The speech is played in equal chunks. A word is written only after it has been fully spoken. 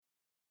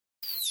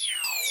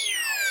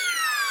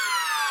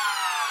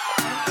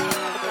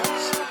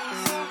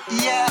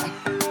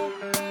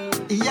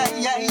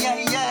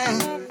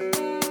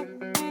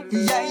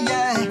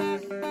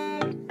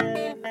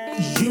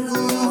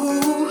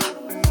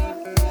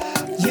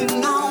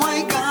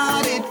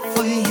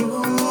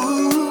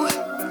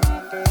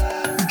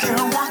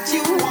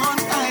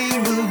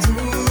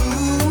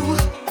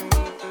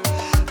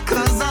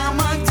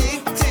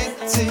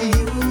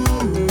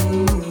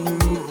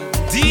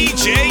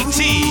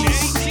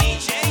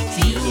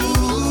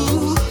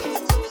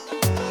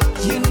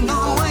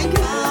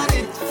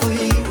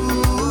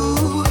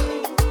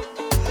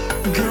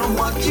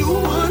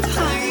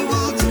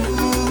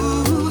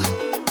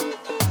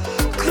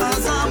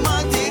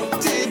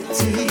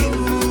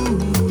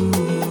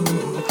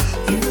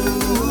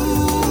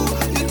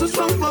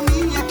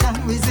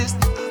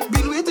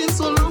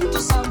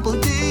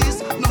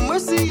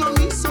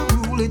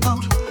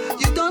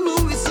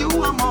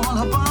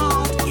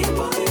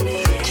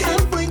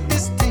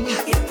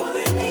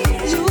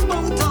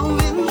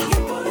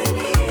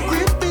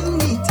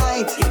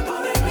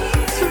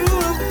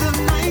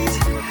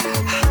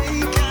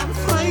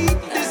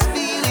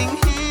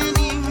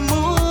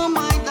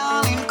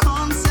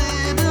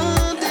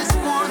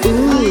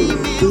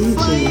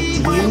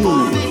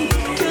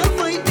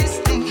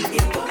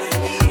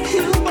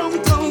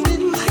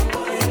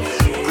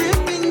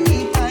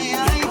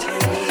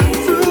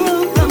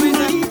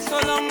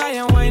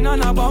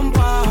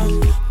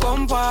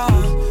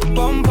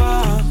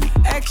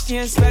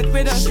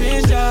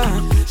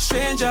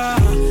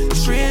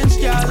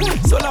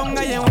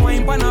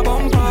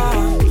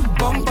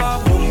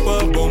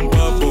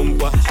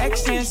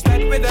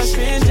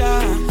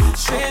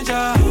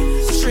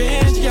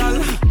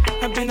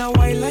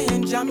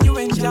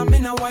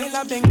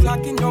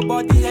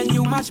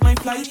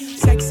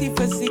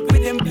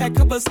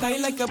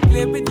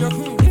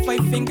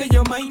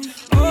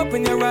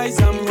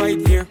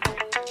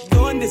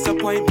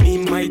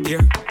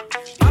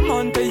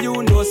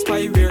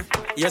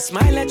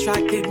Smile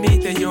attracted me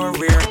to your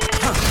rear.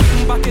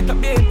 Back it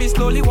up, baby,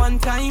 slowly one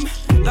time.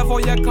 Love how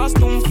your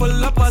costume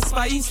full up of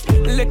spice.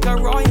 Liquor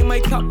raw in my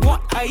cup,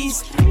 what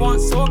ice? Want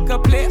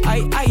soca play,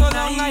 I so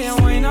long I ain't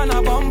wine on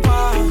a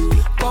bumper,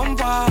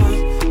 bumper,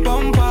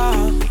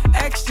 bumper.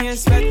 Exchange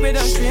sweat with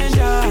a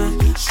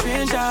stranger,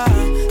 stranger,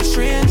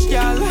 strange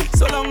girl.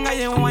 So long I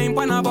ain't wine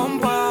on a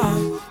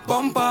bumper,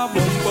 bumper,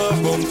 bumper,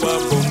 bumper,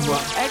 bumper.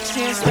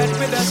 Exchange sweat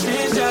with a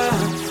stranger,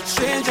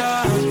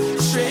 stranger,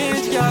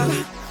 strange girl.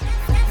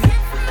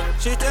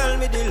 She tell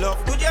me the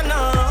love good, you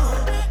know,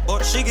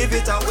 but she give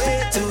it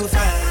away too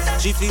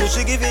fast. She feel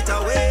she give it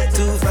away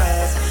too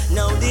fast.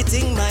 Now the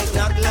thing might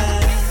not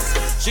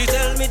last. She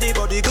tell me the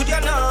body good, you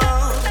know,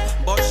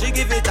 but she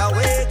give it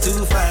away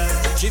too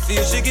fast. She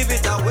feel she give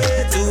it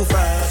away too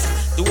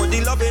fast. Do the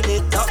love in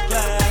it top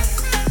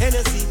class.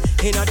 Hennessy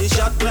inna the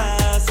shot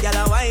glass. Gyal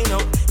a wine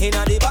up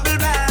inna the bubble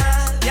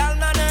bath. Gyal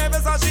not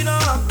nervous or she no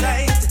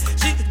uptight.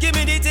 She give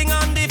me the thing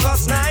on the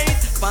first night.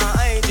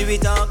 Fine, we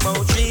talk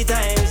about 3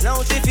 times.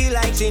 Now she feel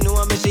like she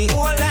know me, she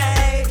whole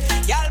life.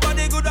 Y'all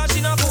body good and she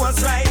no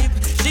force right.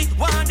 She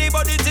want the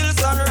body till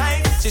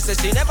sunrise. She says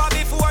she never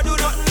before do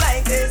nothing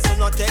like this. So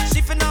not take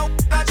she for now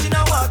that she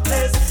no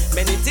worthless.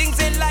 Many things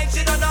in life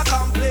she don't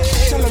accomplish,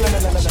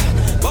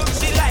 but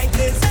she like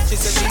this. She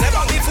says she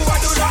never before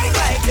do nothing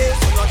like this.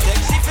 So not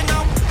take she for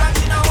now that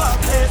she no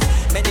worthless.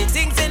 Many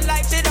things in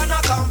life she don't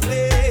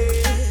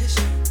accomplish.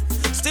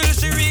 Still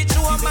she reach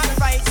home at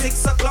 5,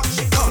 6 o'clock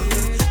she comes.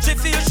 She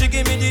feel she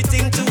give me the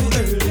thing too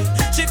early.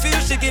 She feel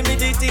she give me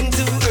the thing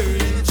too early.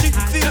 She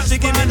feel she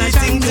give me the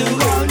thing too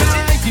early.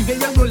 You get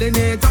you rolling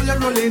it, how you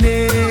rolling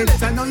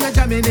it. I know you're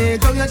jamming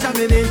it, how you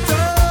jamming it.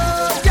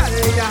 Oh, yeah,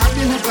 you have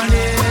the hook on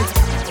it.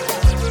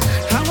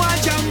 I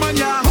want jam on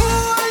ya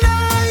whole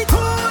night,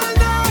 whole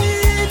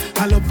night.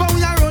 I love how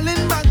you're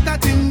rolling back that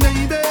thing,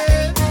 baby,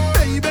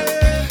 baby.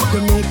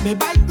 You make me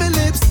bite my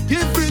lips,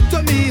 give it to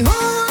me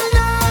whole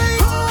night,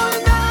 whole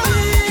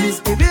night. Please,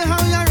 baby,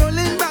 how you're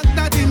rolling back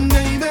that thing,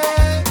 baby,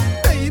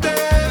 baby.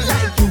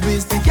 Like you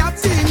is the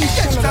captain,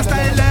 catch the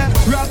style,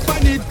 rock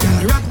on it,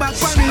 rock back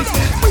on it.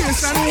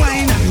 Brace and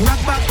wine and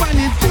rock back on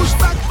it. Push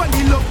back on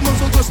the look,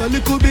 muscle just a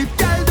little bit.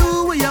 Girl,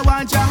 do what you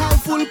want, you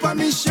have full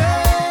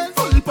permission,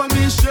 full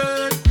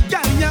permission.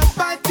 Girl, your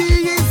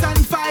body is on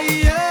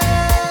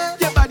fire,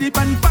 your body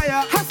on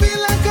fire. I feel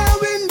like I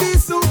win the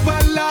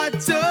super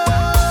lotto.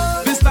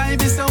 This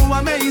vibe is so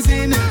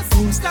amazing.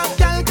 Don't stop,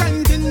 girl,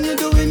 continue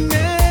doing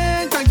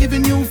it. I'm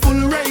giving you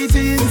full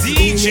ratings.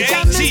 DJ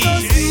T.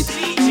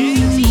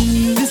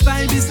 This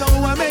vibe is so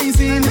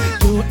amazing.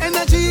 Your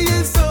energy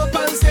is so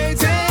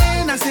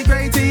pulsating. I see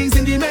great things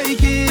in the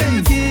making.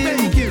 I'm feeling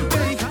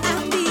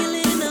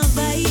a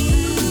vibe.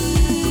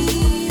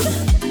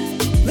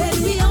 When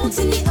we out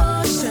in the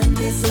ocean,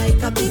 it's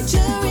like a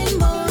picture in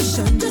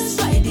motion. Just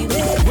ride the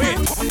wave. Wait,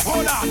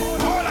 hold on,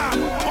 hold on,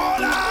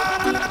 hold on.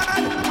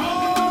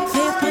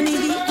 Faith on the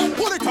beat.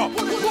 Pull it up.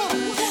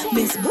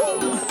 Miss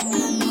Boom.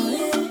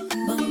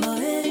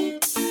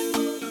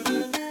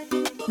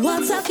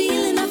 What's a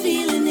feeling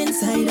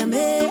inside of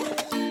me?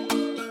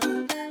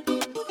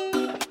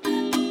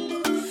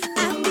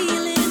 I'm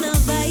feeling a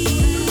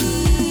vibe.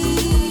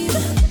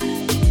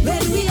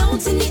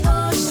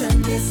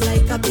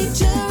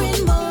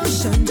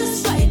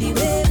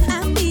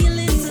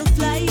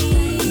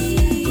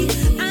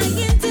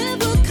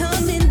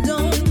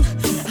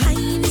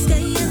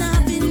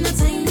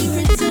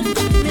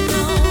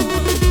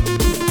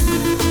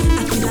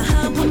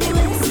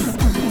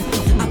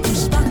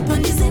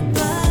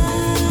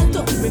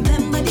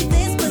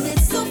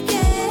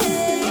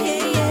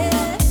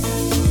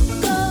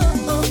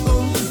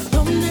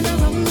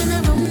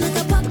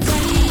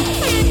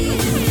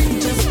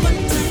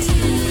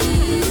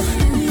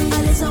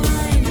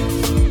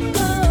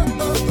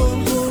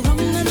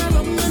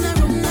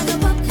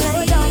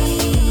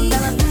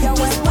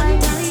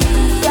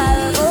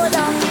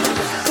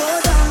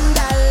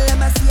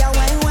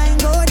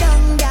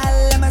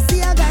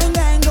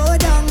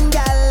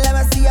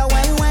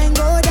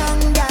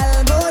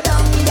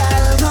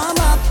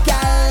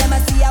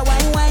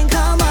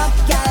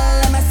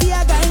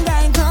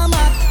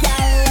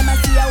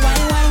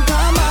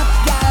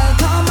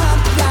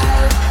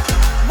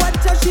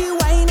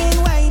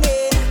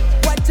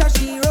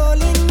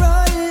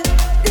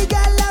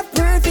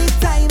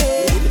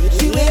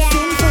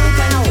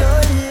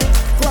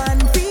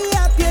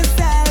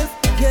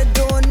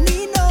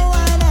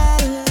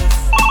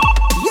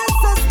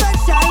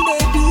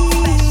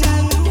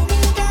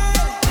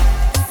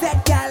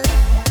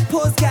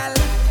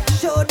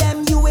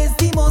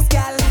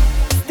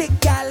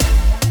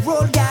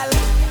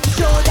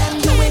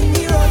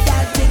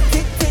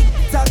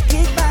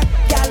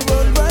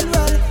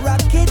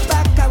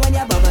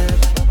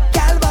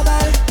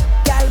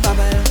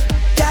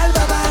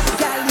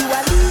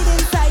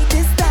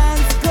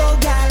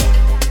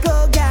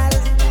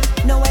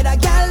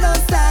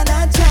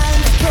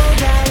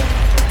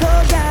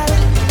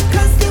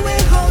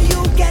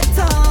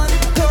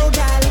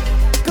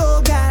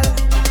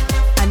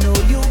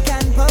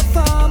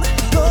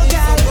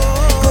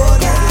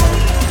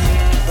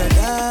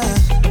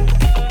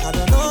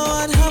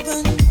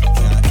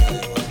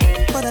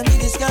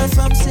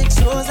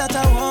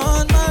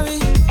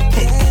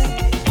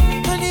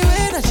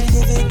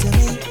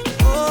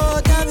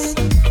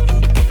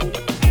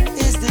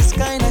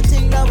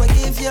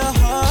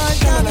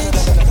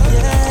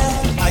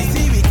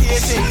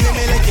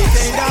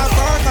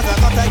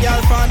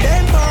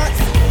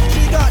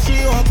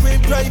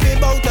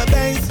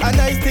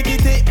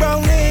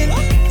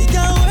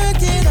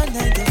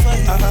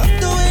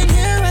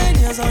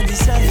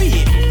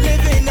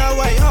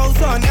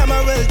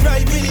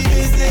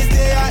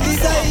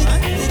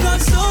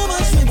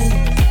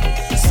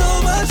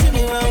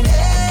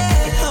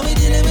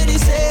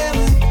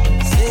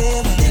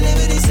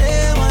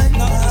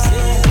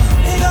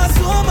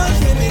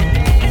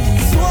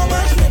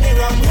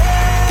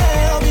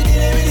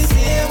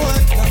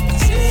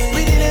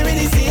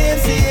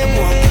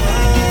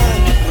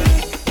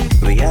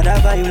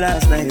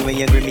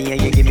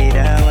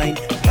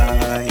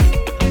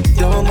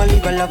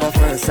 typical love at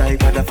first sight,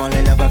 but I fall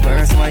in love at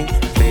first mind.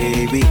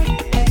 Baby,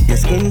 your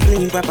skin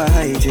clean, proper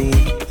hygiene.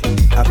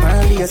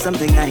 Apparently you're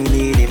something I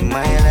need in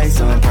my life,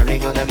 so I'm probably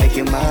gonna make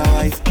you my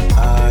wife.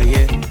 Ah,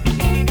 yeah.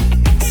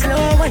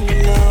 Slow when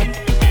you love.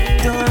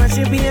 Don't rush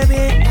it,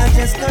 baby. I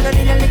just gonna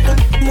need a little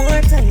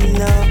more time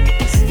now.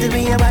 The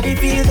way your body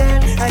feel, girl,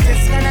 I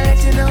just gonna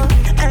let you know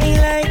I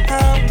like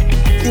how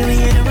the way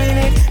you're doing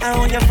it. I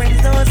want your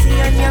friends don't see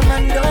and your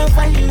man don't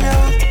find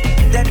out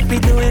that we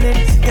doing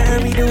it,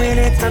 girl, we doing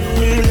it on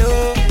the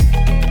low.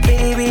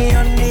 Baby,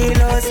 on the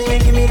low, so you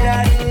give me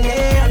that,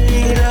 yeah, on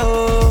the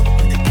low.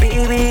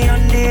 Baby,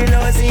 on the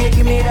low, so you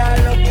give me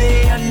that love,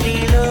 yeah, on the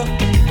low.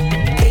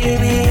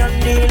 Baby, on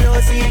the low,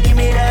 so you give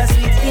me that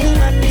sweet thing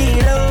on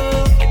the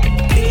low.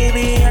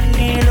 Baby, on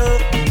the low.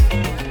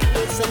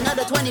 It's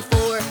another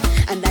 24,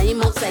 and I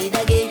am outside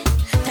again.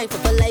 Thankful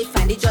for life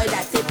and the joy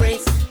that it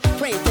brings.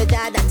 Pray to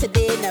God that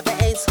today never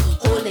ends.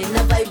 Holding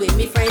the vibe with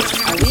me friends,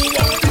 and we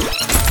get.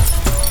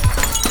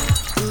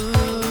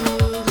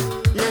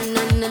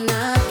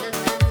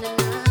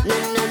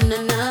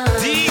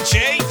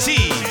 DJ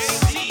Tease.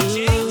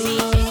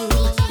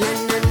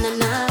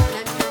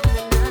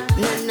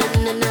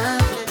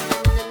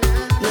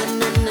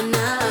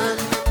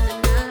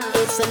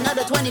 It's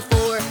another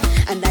 24,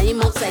 and I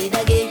am outside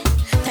again.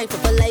 Thankful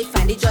for life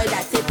and the joy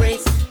that it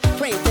brings.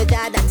 Pray to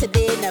God that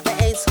today never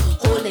ends.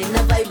 Holding the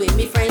vibe with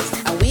me friends,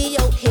 and we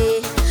out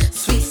here.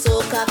 Sweet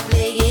soca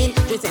playing.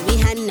 Drinks in we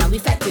hand, now we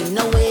factoring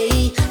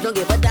away. Don't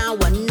give a damn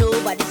what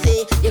nobody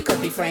say. You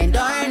could be friend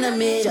or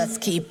enemy.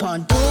 Just keep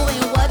on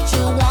doing what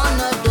you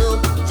wanna do.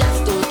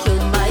 Just don't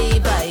kill my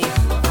vibe.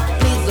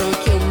 Please don't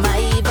kill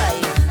my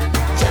vibe.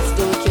 Just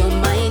don't kill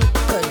mine.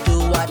 Could do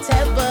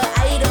whatever,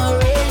 I don't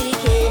really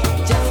care.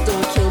 Just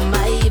don't kill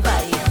my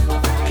vibe.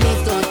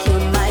 Please don't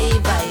kill my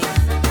vibe.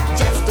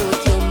 Just don't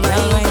kill my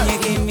vibe. When you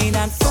give me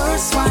that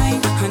first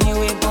wine, honey,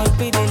 it won't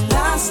be the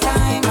last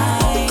time I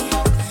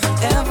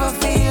ever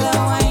feel a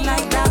wine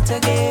like that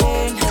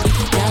again.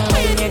 Girl,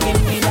 when you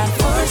give me that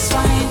first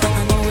wine,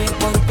 honey, it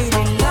won't be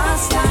the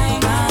last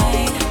time I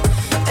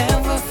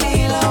ever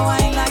feel a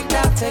wine like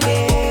that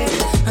again.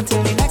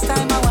 Until the next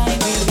time I wine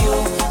with you,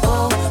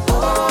 oh,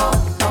 oh,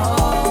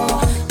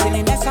 oh. Till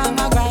the next time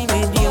I grind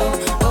with you,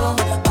 oh,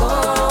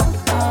 oh,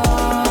 oh.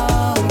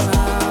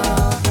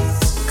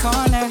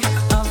 Corner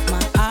of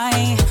my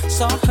eye,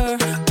 saw her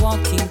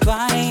walking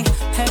by,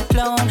 head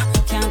blown,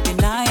 can't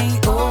deny,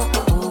 oh,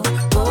 oh,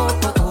 oh,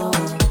 oh, oh.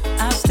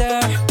 Asked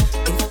her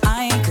if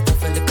I could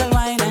have a little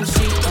wine and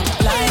she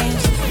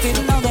obliged.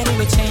 Didn't know that it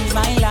would change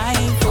my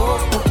life, oh,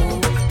 oh, oh,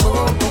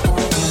 oh,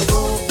 oh,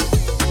 oh.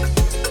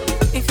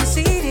 If you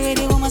see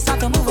the woman start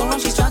to move around,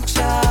 she's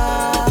structure.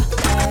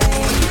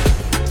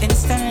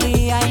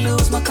 Instantly I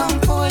lose my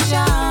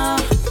composure,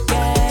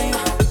 yeah.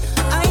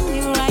 I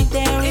knew right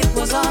there it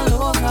was all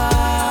over.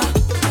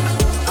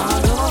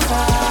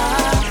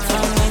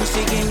 From when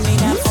she gave me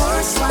that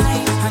first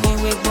wine, honey,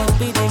 it would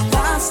be the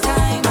last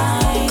time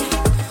I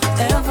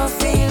ever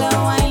feel a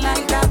wine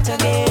like that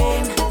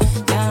again.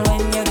 Girl,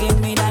 when you give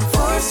me that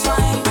first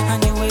wine,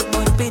 honey, it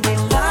would be the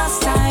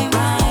last time I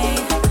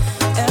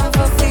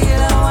ever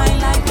feel a wine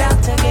like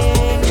that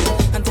again.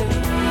 Until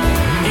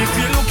If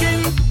you're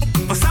looking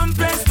for some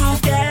place to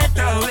get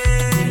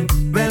away,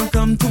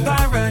 welcome to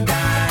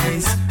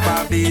paradise.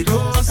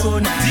 Barbados, so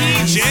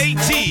nice.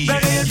 DJ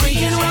Whether you're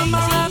drinking rum or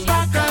a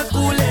pack of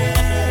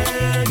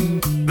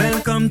Kool-Aid,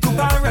 welcome to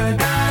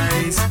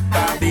paradise.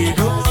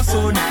 Barbados,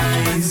 so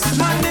nice.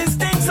 Man, this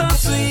thing so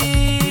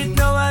sweet,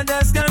 no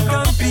others can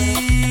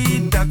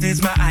compete. That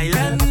is my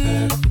island.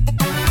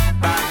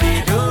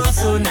 Barbados,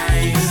 so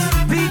nice.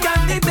 We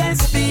got the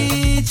best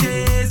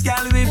beaches,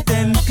 girl, with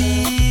them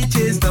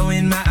peaches down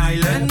in my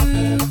island.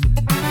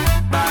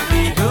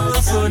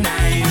 Barbados, so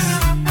nice.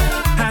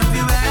 Have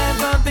you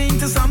ever been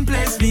to some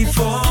place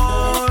before?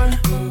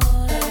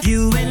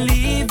 You ain't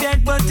leave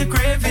yet, but you're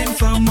craving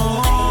for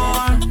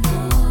more.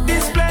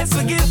 This place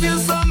will give you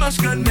so much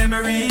good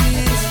memories,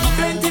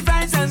 plenty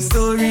vibes and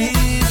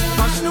stories.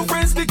 Watch new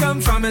friends become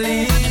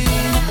family.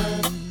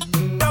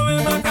 Down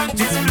in my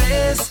country's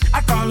place,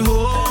 I call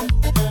home.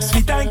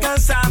 Sweet and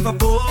cassava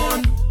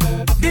bone.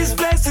 This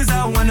place is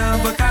a one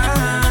of a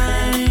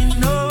kind.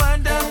 No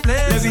other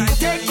place. Let me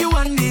take you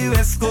on the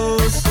west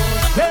coast,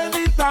 where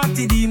we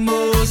party the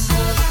most.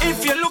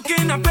 If you're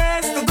looking a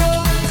place to go,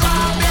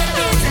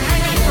 Barbados is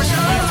hanging for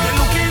sure. If you're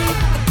looking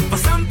for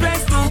some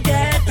place to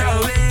get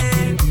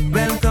away,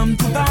 welcome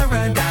to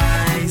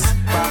paradise.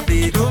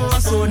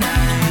 Barbados, so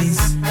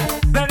nice.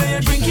 Whether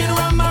you're drinking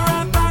rum or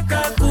a pack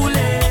of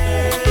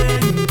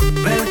Kool-Aid,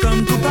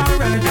 welcome to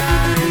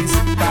paradise.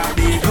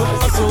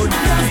 Barbados, so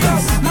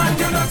nice. Man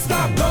cannot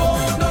stop. No,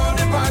 no,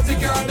 the party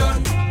can't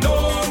done. No,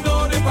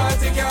 no, the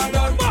party can't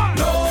done.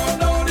 No,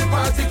 no, the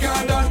party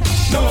can't done.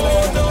 No,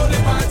 no, the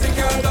party can't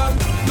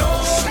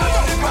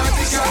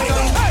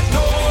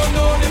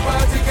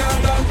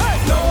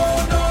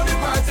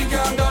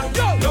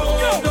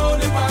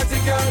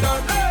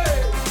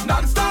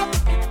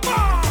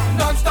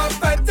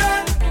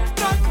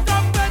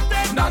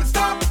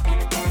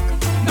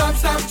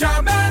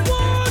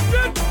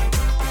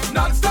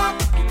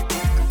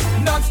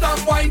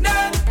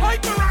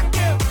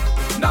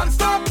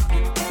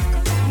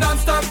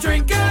stop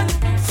drinking.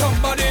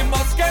 Somebody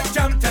must get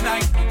jammed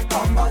tonight.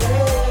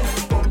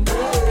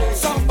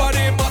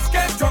 Somebody must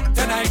get drunk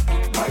tonight.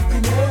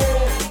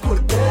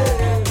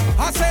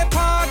 I say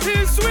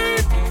party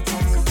sweet,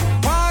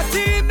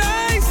 party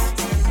nice.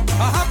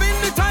 I'm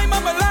having the time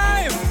of my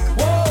life.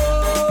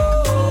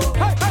 Whoa,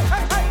 hey, hey,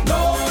 hey, hey. No,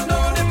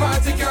 the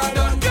party can't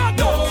done.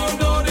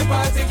 No, the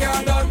party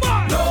can't done.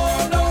 No,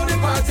 the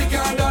party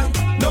can't done.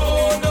 No,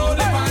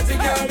 the party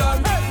can't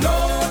done. No,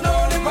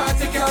 the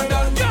party can't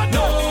done.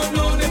 No,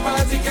 the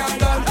party can't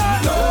done.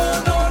 No,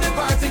 the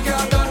party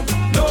can't done.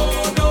 No,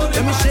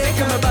 Let me shake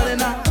my body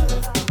now.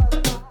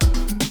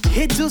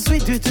 Hit too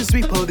sweet,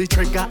 pull the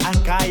trigger and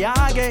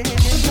kayage.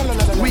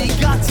 We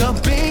got a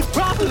big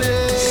problem.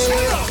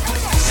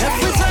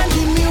 Every time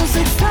the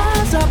music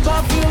starts up,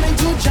 I'm feeling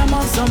to jam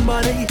on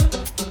somebody.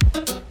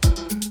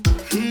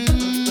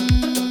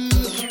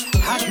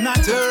 Hot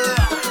nutter.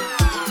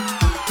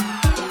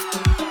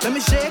 Let me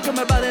shake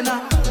my body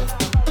now.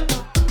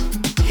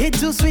 Hit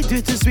too sweet,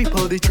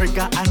 pull the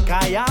trigger and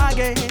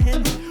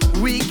kayage.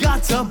 We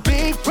got a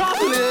big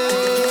problem.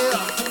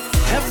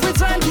 Every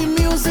time the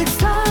music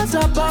starts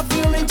up, I'm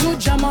feeling to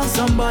jam on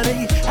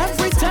somebody.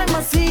 Every time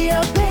I see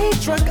a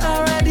big truck,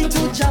 I'm ready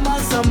to jam on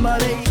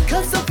somebody.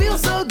 Cause I feel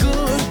so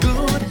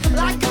good,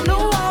 like I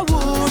know I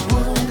would.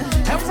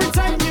 Every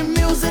time the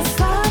music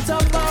starts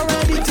up, I'm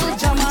ready to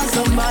jam on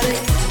somebody.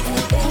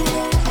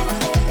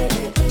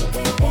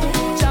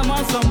 Jam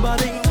on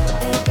somebody.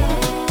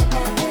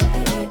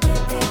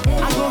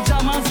 I go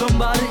jam on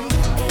somebody.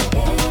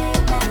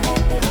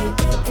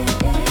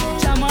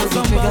 Jam on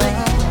somebody.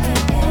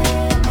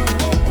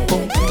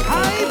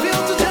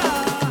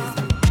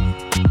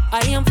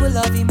 I am full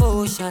of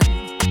emotion,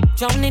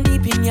 drowning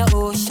deep in your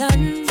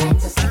ocean. Time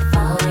to step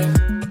forward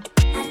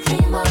and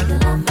claim all the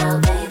love now,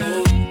 baby.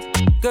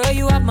 Girl,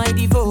 you have my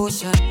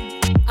devotion,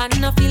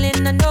 and I'm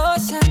feeling the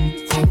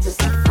notion. Time to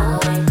step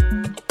forward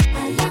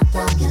and lock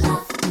down your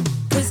love.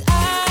 Cause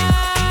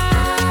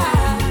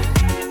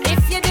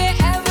if you did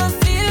ever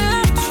feel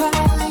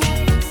trouble,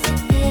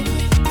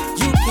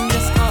 you can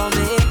just call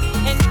me,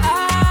 and I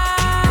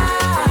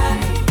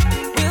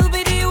will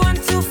be the one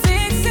to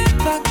fix it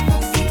back.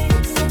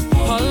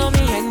 Call on me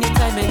anytime.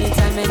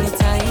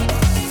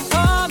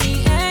 Call me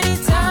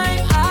anytime,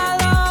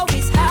 I'll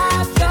always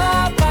have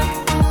your back.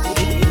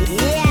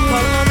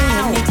 Call on me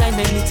anytime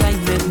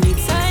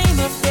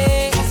of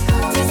day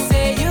to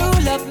say you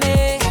love me.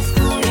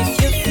 If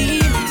you're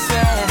feeling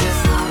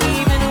stressed,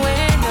 even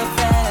when you're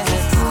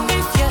vexed,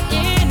 if you're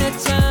in a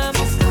jam,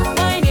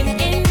 whining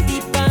in the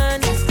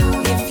band, if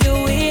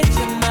you're with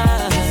your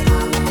man,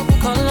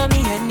 call on me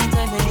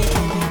anytime.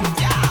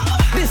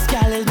 This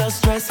gal is no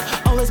stress.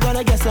 Always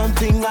gotta get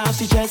something off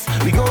she chest.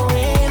 We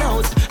going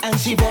out and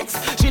she vex.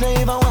 She don't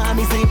even want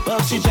me sleep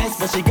up she dress,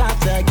 but she got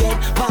to get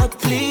back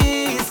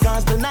please.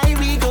 Cause tonight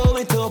we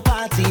going to a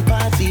party,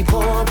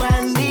 pour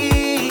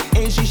brandy.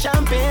 And she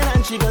champagne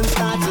and she gon'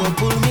 start to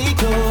pull me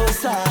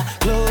closer.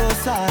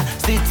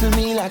 Stick to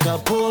me like a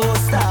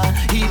poster.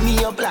 Heat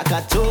me up like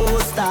a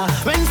toaster.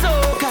 When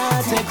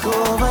soca take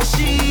over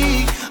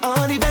she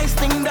all the best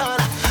thing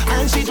done.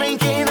 And she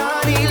drinking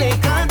all the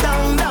liquor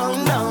down.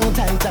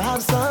 Time to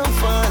have some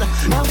fun.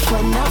 Now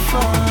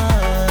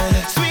fun.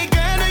 Sweet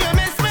girl, do you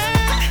miss me?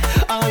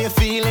 Oh, you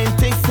feeling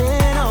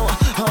tasting?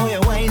 Oh,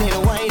 you're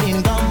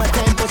whining. Got my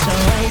temperature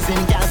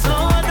rising. Can't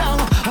slow down.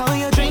 Oh,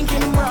 you're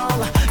drinking wrong.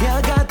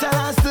 You got to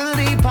last to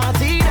the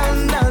party.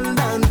 Done.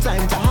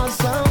 Time to have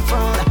some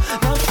fun.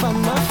 Now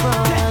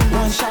fun.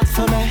 One shot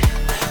for me.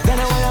 Then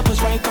I wanna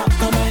push right back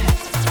for me.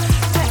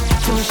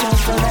 Two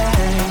shots for me.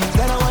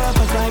 Then I wanna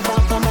push right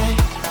back for me.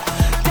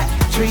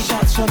 Three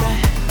shots for me.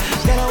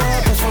 Then I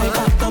wanna push right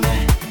back for me.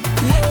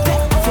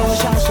 Four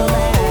shots for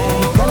me.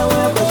 Then I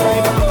wanna push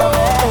right back for me.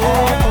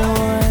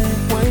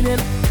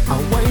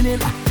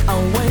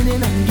 I'm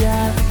whining, and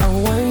yeah, I'm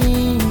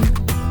whining.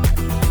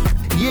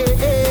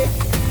 Yeah,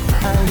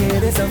 I hear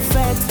there's a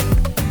fact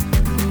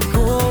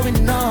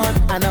going on,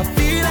 and I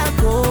feel like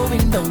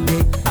going down.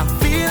 I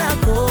feel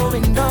like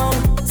going down.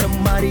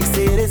 Somebody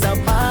say there's a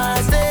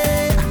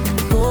party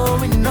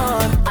going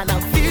on, and I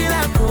feel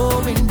like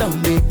going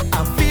down.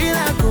 I feel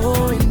like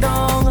going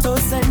down. So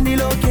send the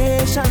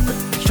location,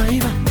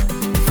 driver,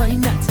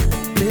 find that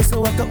place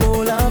so I can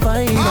hold a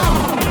vibe.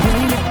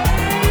 Bring it.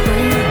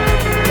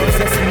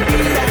 Cause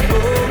indeed I'm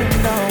going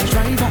down.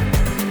 Driver,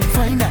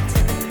 find that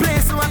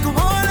place so I can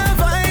hold a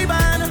vibe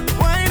and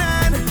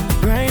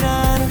wine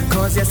on.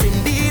 Cause yes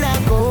indeed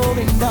I'm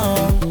going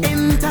down.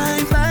 In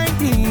times like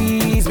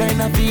these, when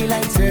I feel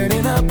like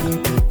turning up,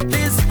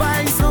 this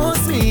spice so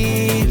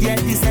sweet, yet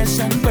the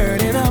session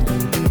burning up.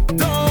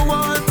 Don't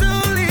want to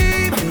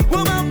leave,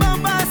 woman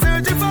bumper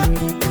searching for.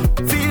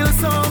 Feel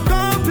so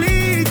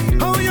complete,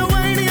 oh you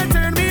whining and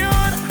turn me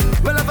on.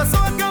 Well if I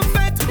saw it come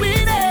back to me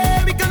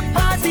there, we can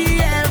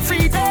party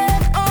every day.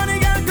 All the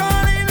girls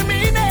calling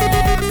me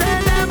name,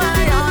 tell them I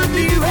on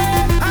the way.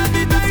 And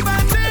the time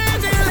I'm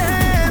changing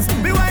less,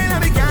 me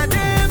while I can't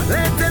them.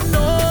 Let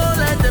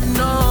them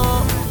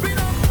know.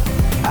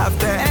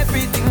 After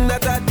everything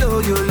that I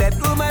told you, let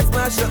woman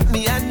smash up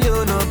me and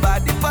you.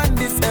 Nobody on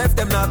this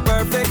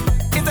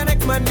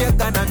and you're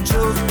gonna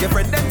choose. Your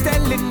friend them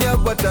telling you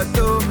what to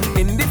do.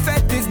 In the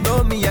fetish,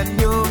 know me and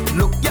you.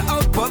 Look, you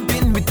out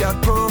bumping with your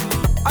crew.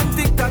 On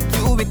TikTok,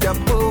 you with your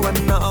boo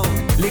and now.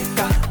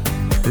 Liquor,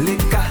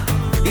 liquor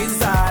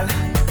is all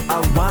I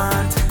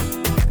want.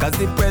 Cause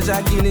the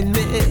pressure killing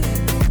me.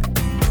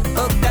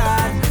 Oh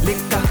God,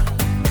 liquor,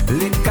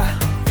 liquor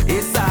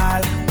is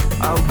all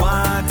I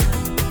want.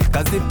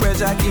 Cause the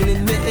pressure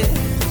killing me.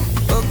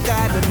 Oh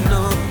God, I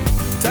know.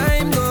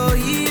 Time go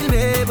heal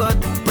me, but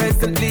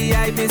presently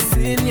I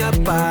missing your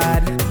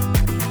body.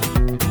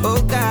 Oh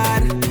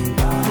God,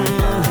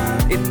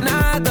 it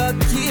not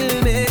gonna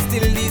kill me.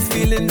 Still these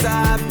feelings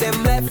of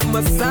them left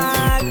my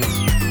side.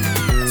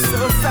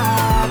 So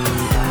sad.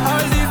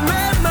 All these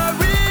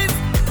memories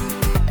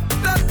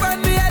stuck on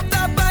me head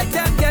up, I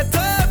can't get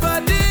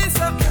over this.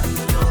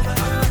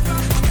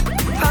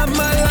 I'm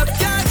a love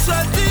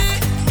casualty.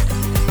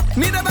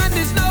 Need a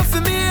bandage now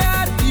for me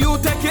heart. You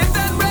take it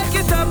and break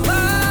it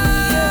apart.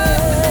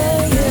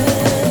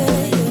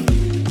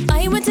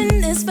 I went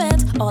in this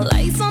bed, all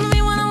eyes on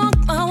me when I walk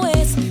my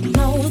ways.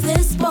 Know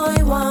this boy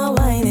while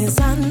wine his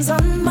hands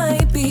on my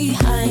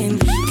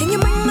behind. Can you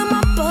bring them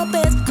up a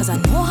bit? Cause I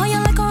know how you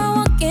like how I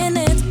walk in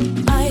it.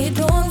 I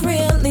don't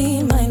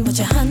really mind, but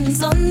your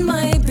hands on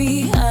my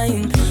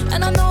behind.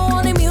 And I know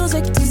all the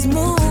music does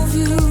move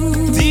you.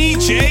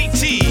 DJ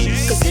T.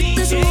 Cause it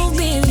does move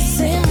me the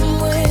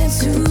same way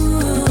too,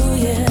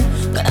 yeah.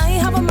 But I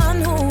have a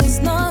man who is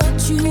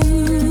not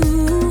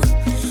you.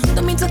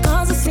 Don't mean to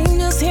cause a scene,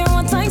 just hear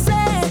what I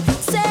say.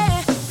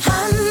 Say,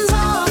 hands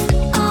off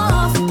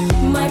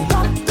my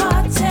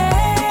property.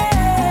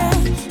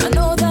 I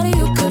know that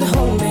you could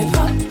hold me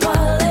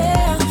properly.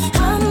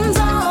 Hands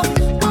off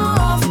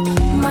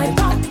my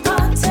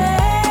property.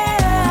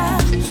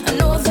 I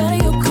know that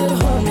you could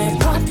hold me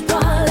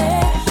properly.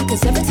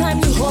 Cause every time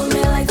you hold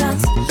me like that,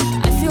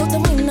 I feel the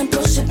wind and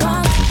push it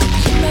back.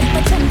 You make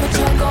my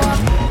temperature go up.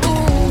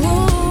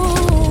 Ooh,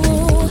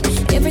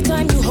 every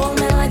time you hold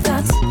me like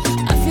that,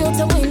 I feel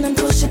the wind and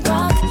push it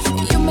back.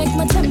 You make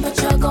my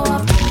temperature go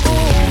up.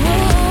 Ooh,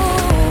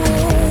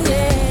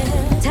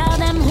 yeah. Tell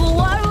them who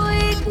are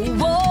weak,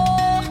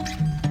 whoa,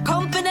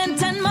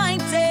 confident and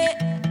mighty.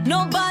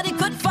 Nobody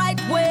could fight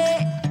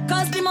way,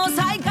 cause the most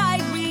high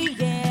guide we,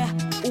 yeah.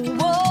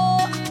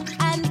 Whoa,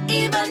 and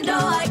even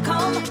though I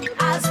come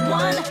as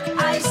one,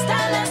 I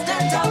stand less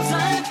than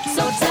 1,000.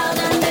 So tell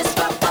them this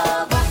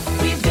proper,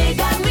 we big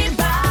and we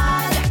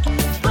bad.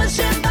 Push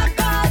it back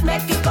hard,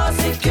 make it for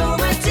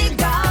security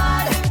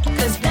guard.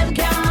 Cause them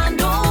can't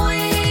handle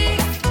we,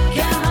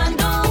 can't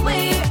handle we.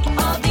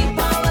 All the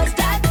powers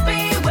that be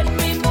when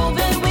we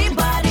moving we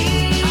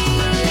body.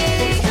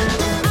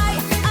 I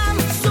am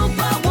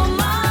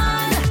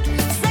superwoman,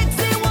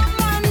 sexy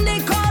woman, they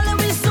call it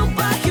we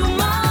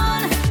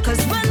superhuman.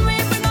 Cause when we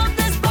bring out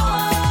this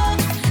power,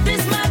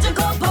 this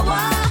magical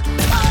power,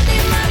 all the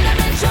men them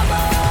in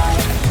trouble.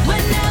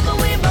 Whenever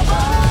we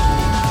bubble,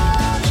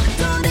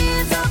 don't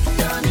ease up,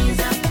 don't ease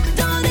up,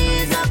 don't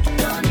ease up,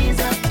 don't ease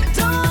up,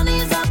 don't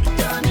ease up,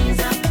 don't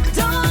ease up,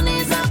 don't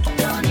ease up,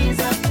 don't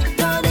ease up,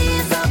 don't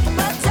ease up,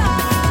 but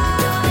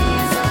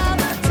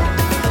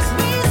cause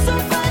we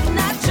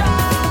supernatural.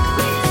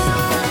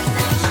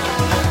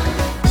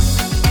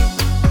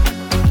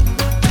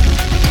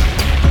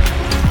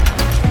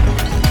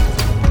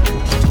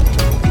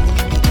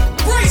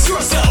 Brace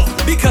yourself,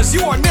 because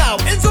you are now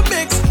in the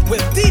mix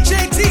with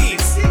DJ Tees.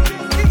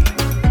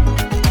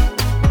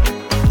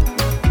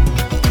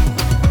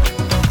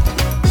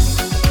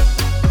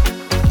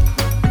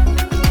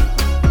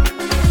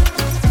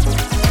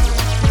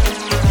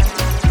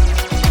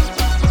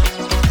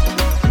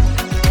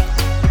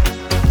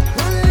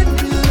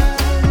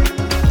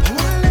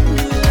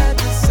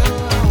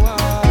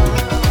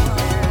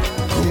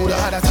 Coulda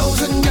had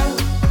 1,000 gal,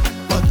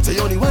 but I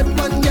only want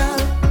one gal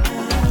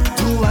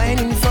to whine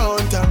in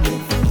front of me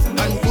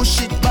and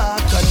push it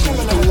back on me.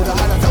 Coulda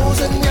had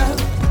 1,000 gal,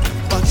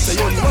 but I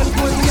only want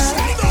one gal.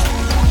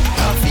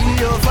 I feel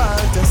your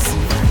fantasy,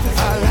 I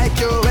like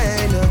your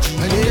energy,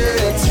 and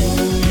it's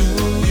you.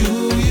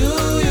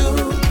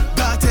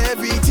 Got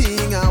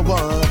everything I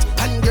want,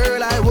 and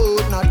girl I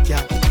would not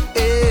cap.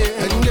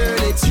 And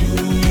girl it's you.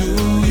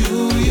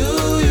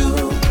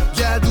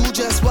 Yeah, do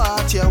just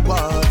what you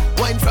want.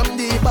 Wine from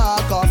the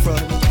back or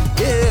front.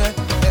 Yeah.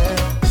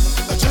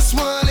 I just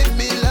want let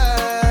me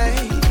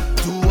lie.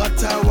 Do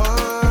what I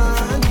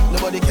want.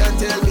 Nobody can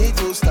tell me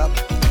to stop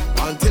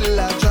until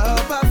I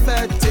drop a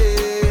fat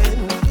in.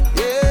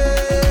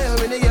 Yeah,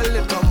 when the girl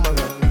them come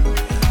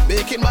around,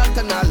 making back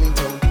and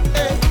Arlington.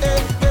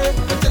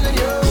 I'm telling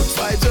you, good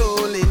vibes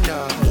only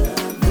now.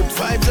 Good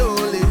vibes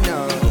only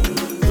now.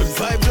 Good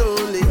vibes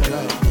only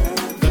now.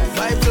 Good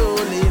vibes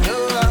only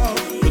now.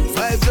 Good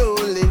vibes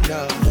only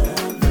now.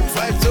 Good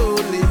vibes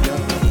only now.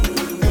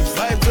 Good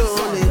vibes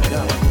only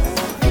now.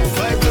 Good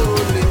vibes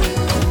only.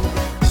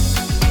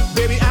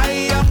 Baby, I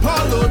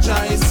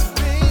apologize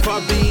for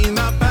being a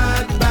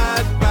bad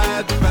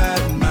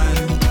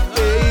man.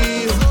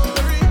 Hey.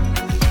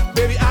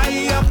 Baby, I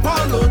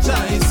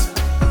apologize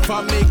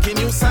for making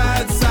you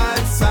sad.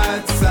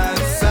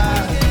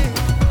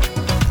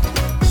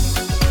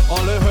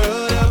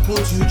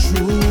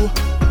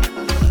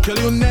 Girl,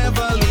 you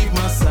never leave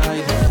my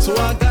side, so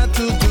I got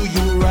to do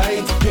you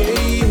right.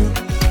 Hey,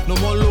 no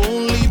more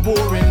lonely,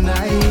 boring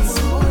nights.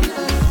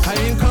 I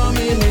ain't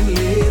coming in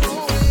late.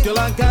 Girl,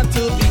 I got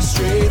to be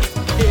straight.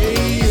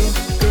 Hey,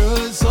 girl,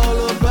 it's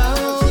all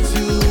about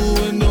you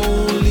and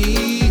only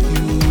you.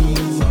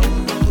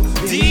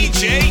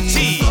 DJ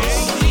T.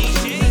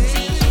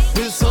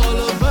 It's all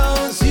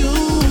about you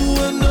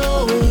and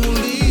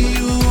only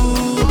you.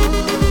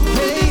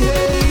 Hey,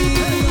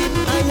 hey.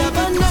 I have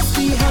a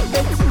nasty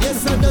habit,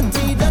 yes, a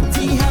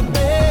dirty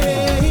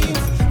habit.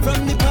 From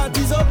the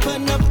parties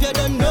open up, you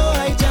don't know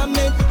I jam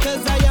it.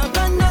 Cause I have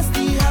a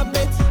nasty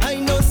habit, I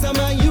know some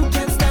of you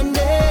can stand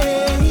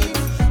it.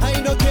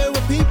 I don't care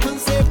what people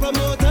say,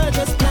 promoter,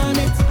 just plan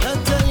it. I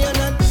tell you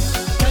not,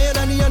 tired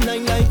of the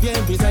online life, yeah,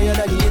 be tired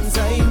of the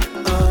inside.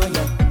 Oh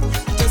yeah,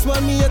 just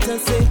want me to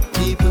say,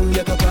 people,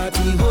 you can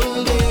party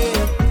whole day.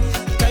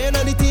 Tired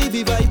of the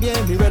TV vibe,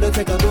 yeah, me rather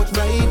take a boat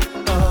ride.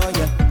 Oh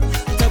yeah,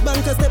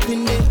 Tabanka step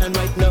in there, and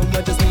right now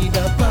I just need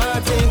a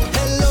party.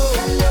 Hello,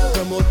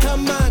 promoter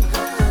man,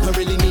 I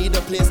really need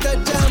a place to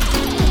jam.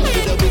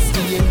 With a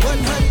whiskey in one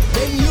hand,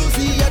 then use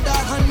the other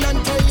hand and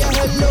tell you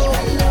hello.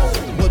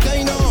 What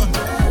going on?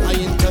 I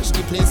ain't touched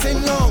the place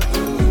in long.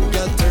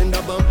 Girl, turn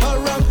the bumper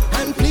around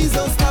and please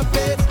don't stop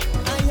it.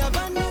 I have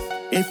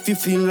a If you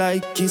feel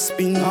like it's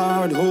been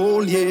hard,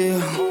 whole year,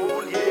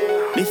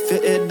 lift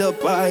your head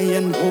up high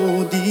and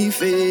hold the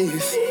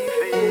faith.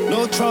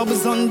 No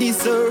troubles on the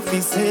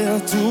surface, here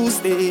to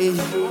stay.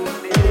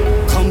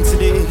 Come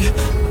today,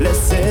 let's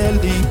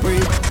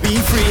celebrate. Be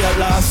free at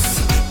last,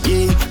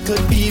 yeah,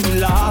 could be we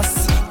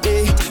lost.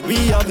 Yeah, we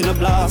having a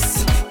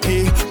blast,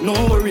 yeah, no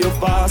worry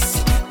of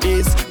us.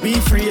 Yes, be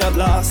free at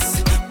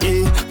last,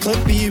 yeah,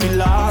 could be we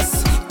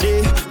lost.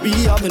 Yeah, we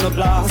having a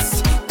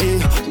blast, yeah,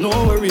 no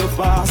worry of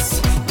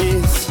us.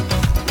 Yes,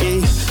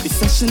 yeah, the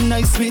session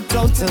nice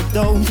without a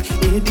doubt.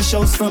 Hear the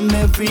shouts from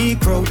every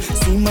crowd.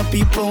 See my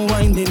people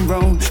winding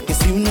round.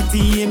 Yes,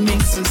 unity it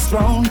makes us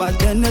strong,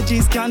 but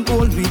energies can't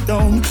hold me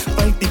down.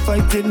 Fight the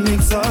fight, it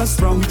makes us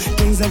strong.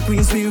 Kings and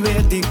queens, we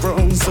wear the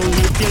crown. So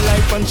live your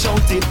life and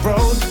shout it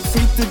proud.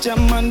 Free to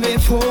jam and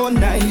wave all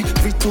night.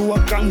 Free to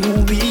walk on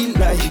who we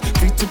like.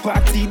 Free to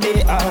party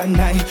day or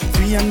night.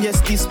 Free and yes,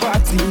 this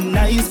party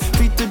nice.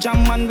 Free to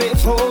jam and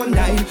wave all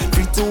night.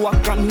 Free to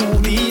walk on who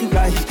we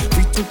like.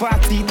 Free to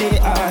party day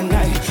or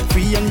night.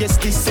 Free and yes,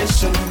 this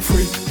session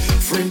free.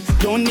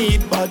 Don't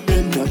need bad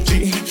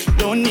energy.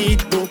 Don't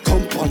need no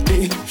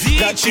company.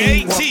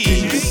 DJ T.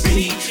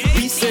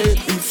 We say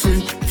be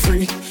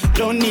free.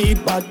 Don't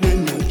need bad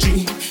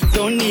energy.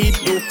 Don't need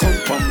no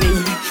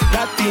company.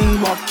 That thing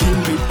walking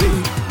with me.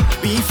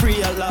 Be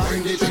free alone.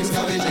 Bring the drinks,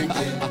 now we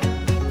drinking.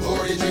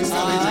 Pour the drinks,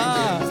 now we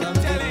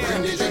drinking.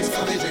 Bring the drinks,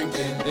 now we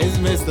drinking. It's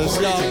Mr. Pour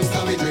the drinks,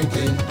 now we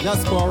drinking.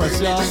 Just pour a Bring the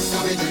shot. drinks,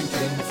 now we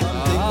drinking.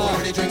 Pour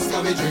the drinks,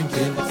 now we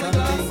drinking.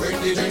 Bring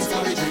the drinks,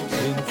 now we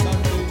drinking.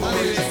 Pour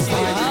the drinks, now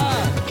we drinking.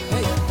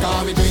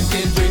 Cause we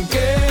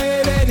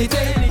drinking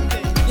anything.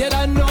 You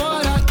don't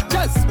know that.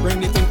 Just bring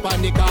the thing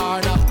on the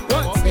corner.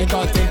 Once we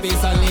got in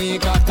piece of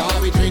liquor.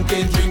 Cause we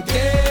drinking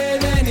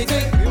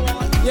anything.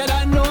 You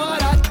don't know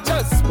that.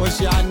 Just push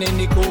your hand in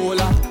the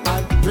cooler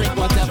and drink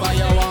whatever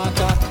you want.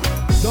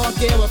 Don't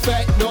care what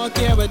fat, don't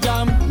care what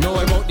jam. Know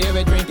about there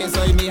we drinking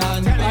so in me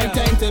hand. I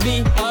tend to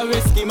be a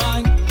risky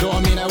man.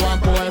 Don't mean I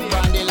want pour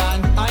from the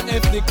land. And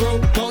if the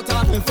crew out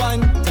having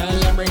fun, tell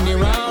them bring the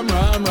rum.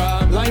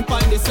 Line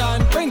find the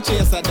sun, bring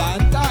chaser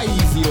down. That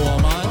easy, oh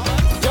man.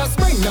 Just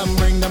bring them.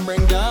 Bring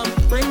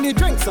the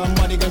drink,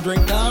 somebody can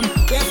drink them.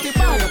 Yes, the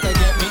bar to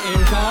get me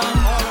income.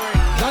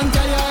 Don't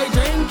tell you I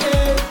drink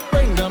it.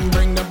 Bring them.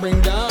 Bring the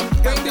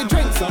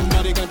drink,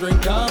 somebody can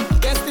drink them.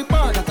 Yes, the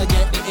bar to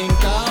get the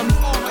income.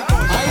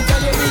 I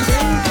tell you we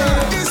drink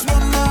it. This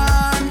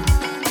woman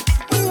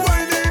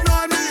whining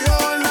on me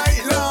all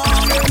night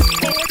long.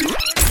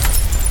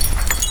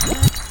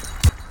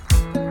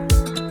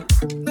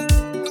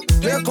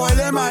 They call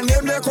him a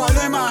name, they call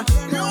him a.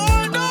 You know.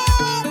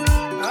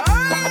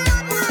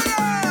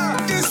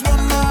 This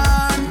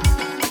woman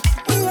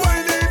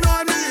whining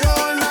on me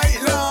all night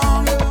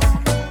long.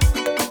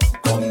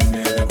 Come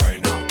here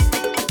right now.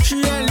 She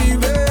ain't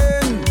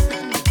leaving.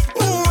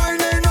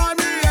 Whining on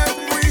me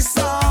every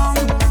song.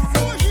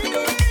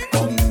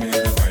 Come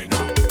here right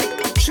now.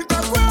 She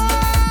got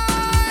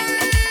wine.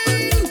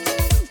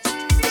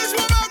 This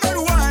woman got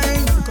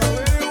wine.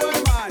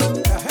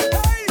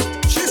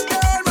 She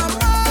stirred my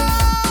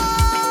mind.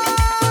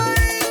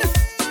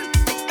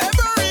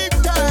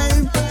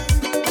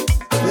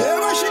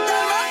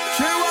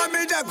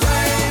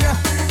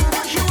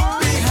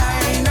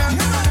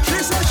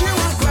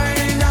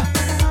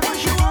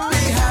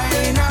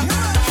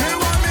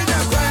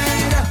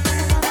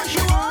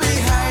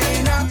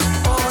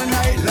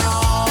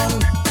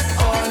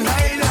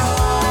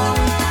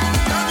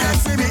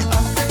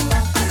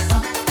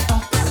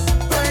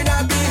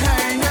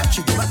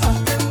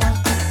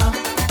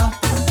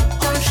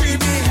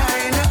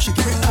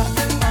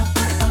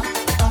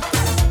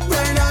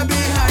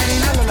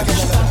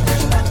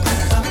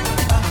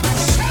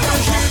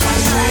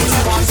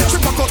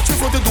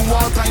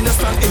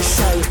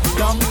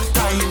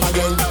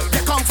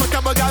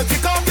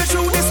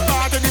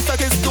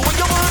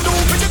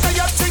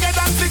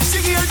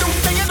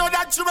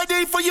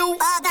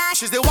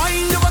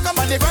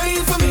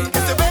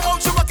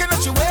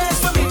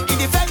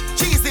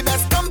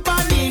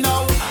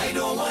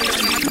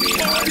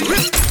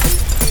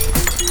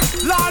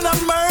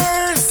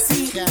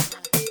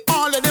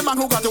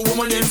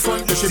 woman in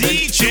front. She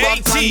bend, she walk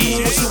and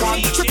do what she want.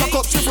 She tuck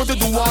up, she front to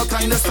do all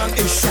kind of stunt.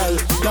 It's shell,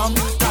 down,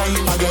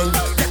 time again.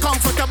 Get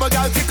comfortable,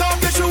 girl, kick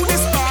off your shoe.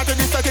 This part of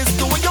this that is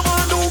doing you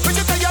want to do. Put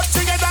your tie up,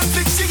 she get and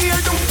fix she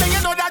here do. Then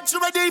you know that she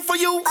ready for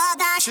you.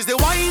 She's the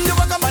wine, the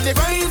walk up and the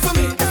grind for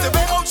me. It's the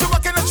way out she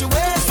walking and she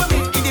waits for me.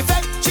 In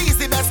effect, she's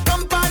the best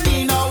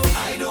company now.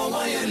 I don't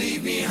want you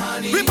leave me,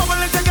 honey. We bubble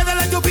it together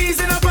like two peas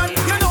in a pot.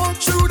 You know,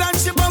 true that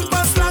she bump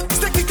and slack.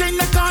 Stick it in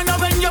the corner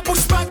when you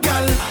push back,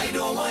 girl. I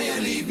don't want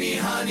you leave me,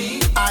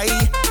 honey. I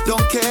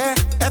don't care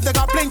if they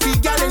got plenty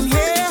girl in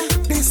here.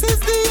 This is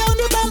the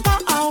only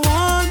bumper I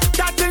want.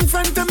 That in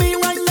front of me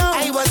right now.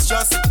 I was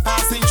just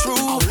passing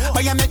through,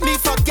 but you make me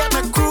forget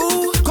my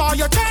crew. Call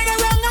your turn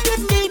around and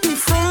give me the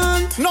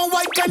front. No,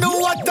 I can do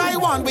what I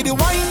want with the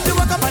wine, the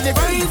walk up and the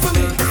grind for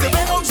me. It's the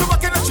way out she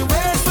walking and she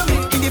waits for me.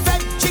 In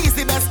effect, she's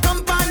the best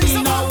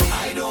company now.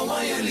 I don't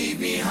want you leave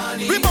me,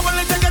 honey. We bubble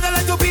it together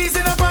like two peas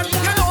in a pot.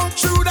 You know,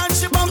 true that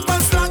she bump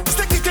and slack.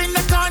 Stick it in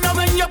the corner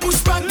when you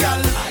push back,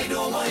 girl. I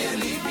don't want you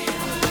leave me.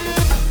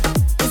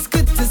 It's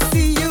good to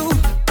see you.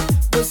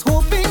 Was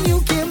hoping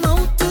you came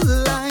out to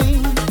the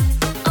line.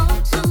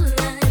 Out to the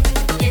line,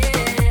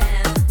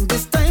 yeah.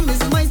 This time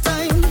is my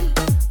time.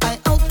 I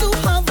out to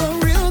have a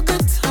real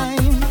good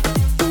time.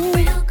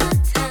 Real good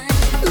time.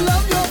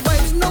 Love your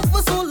vibes now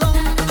for so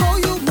long. How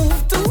you move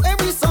to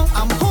every song.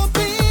 I'm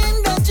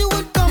hoping that you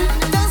would come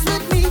dance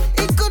with me.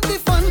 It could be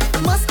fun.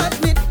 Must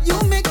admit you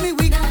make me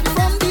weak.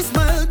 From the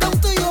smile down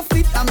to your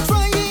feet. I'm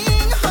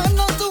trying hard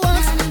not to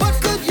ask, but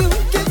could you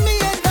give me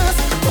a dance?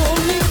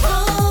 Hold me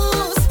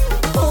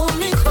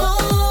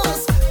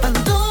close, and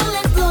don't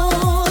let go,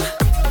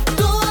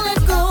 don't let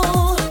go.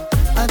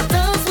 I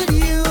dance with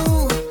you,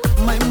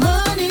 my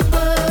money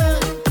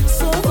bird.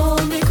 So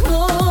hold me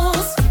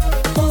close,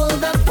 hold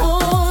that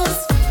pose.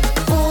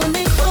 Hold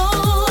me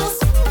close,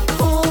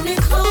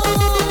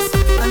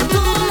 and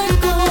don't let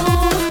go,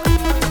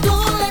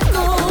 don't let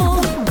go.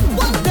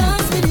 One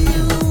dance with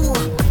you,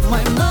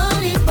 my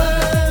money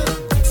bird.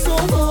 So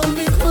hold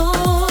me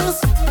close,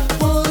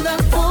 hold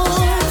that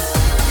pose.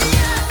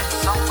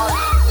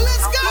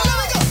 Let's go.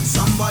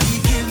 Somebody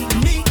give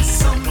me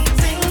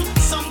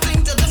something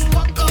to just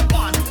walk up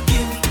on.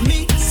 Give me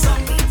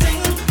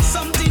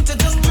something to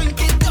just drink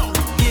it down.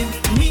 Give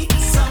me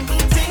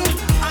something,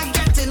 I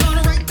get it on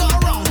right or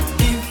wrong.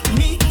 Give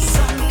me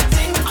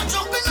something, I'm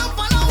jumping up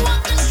and I'm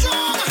walking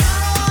strong.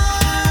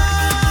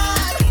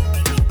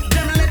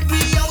 Them let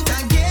me out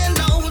again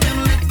now, them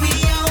let me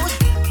out.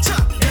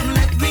 Chop, them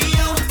let me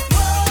out.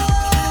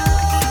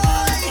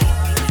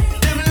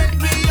 Them let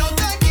me out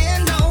again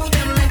now,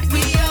 them let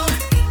me out.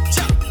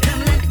 Chop, them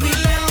let me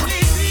out.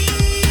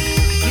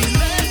 Please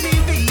let me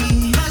be,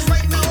 'cause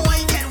right now I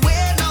get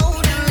wet now,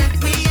 them let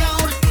me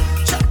out.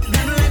 Chop,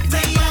 them let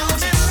me out.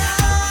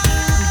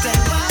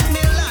 Take back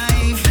me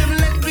life, them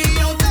let me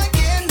out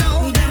again now,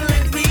 them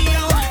let me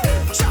out.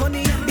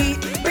 Honey beat,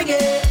 bring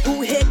it. Who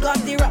hit got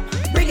the rock?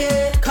 Bring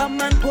it.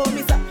 Come and pour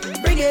me some.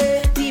 Bring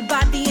it. The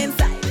body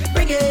inside.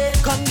 Bring it.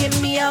 Come give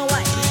me a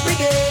wine. Bring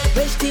it.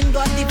 Which team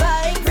got the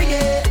vibe? Bring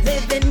it.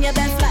 Living your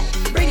best life.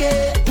 Bring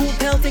it. Who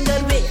pelting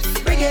good ways?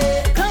 Bring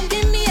it. Come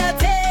give me a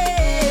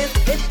taste.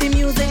 If the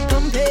music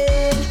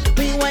pumping,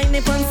 we whine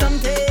it on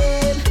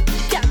something.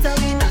 Can't tell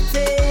me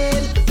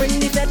nothing. Bring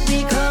the set,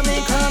 we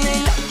coming.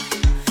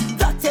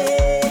 Dirty.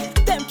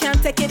 Them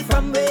can't take it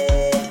from me.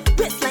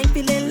 Waistline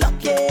feeling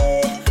lucky.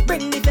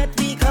 Bring the vet,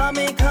 we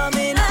coming.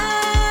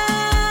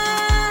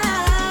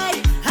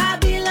 I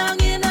belong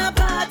in a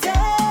party.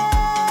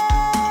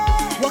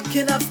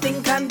 Walking up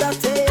stink and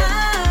dirty.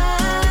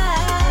 I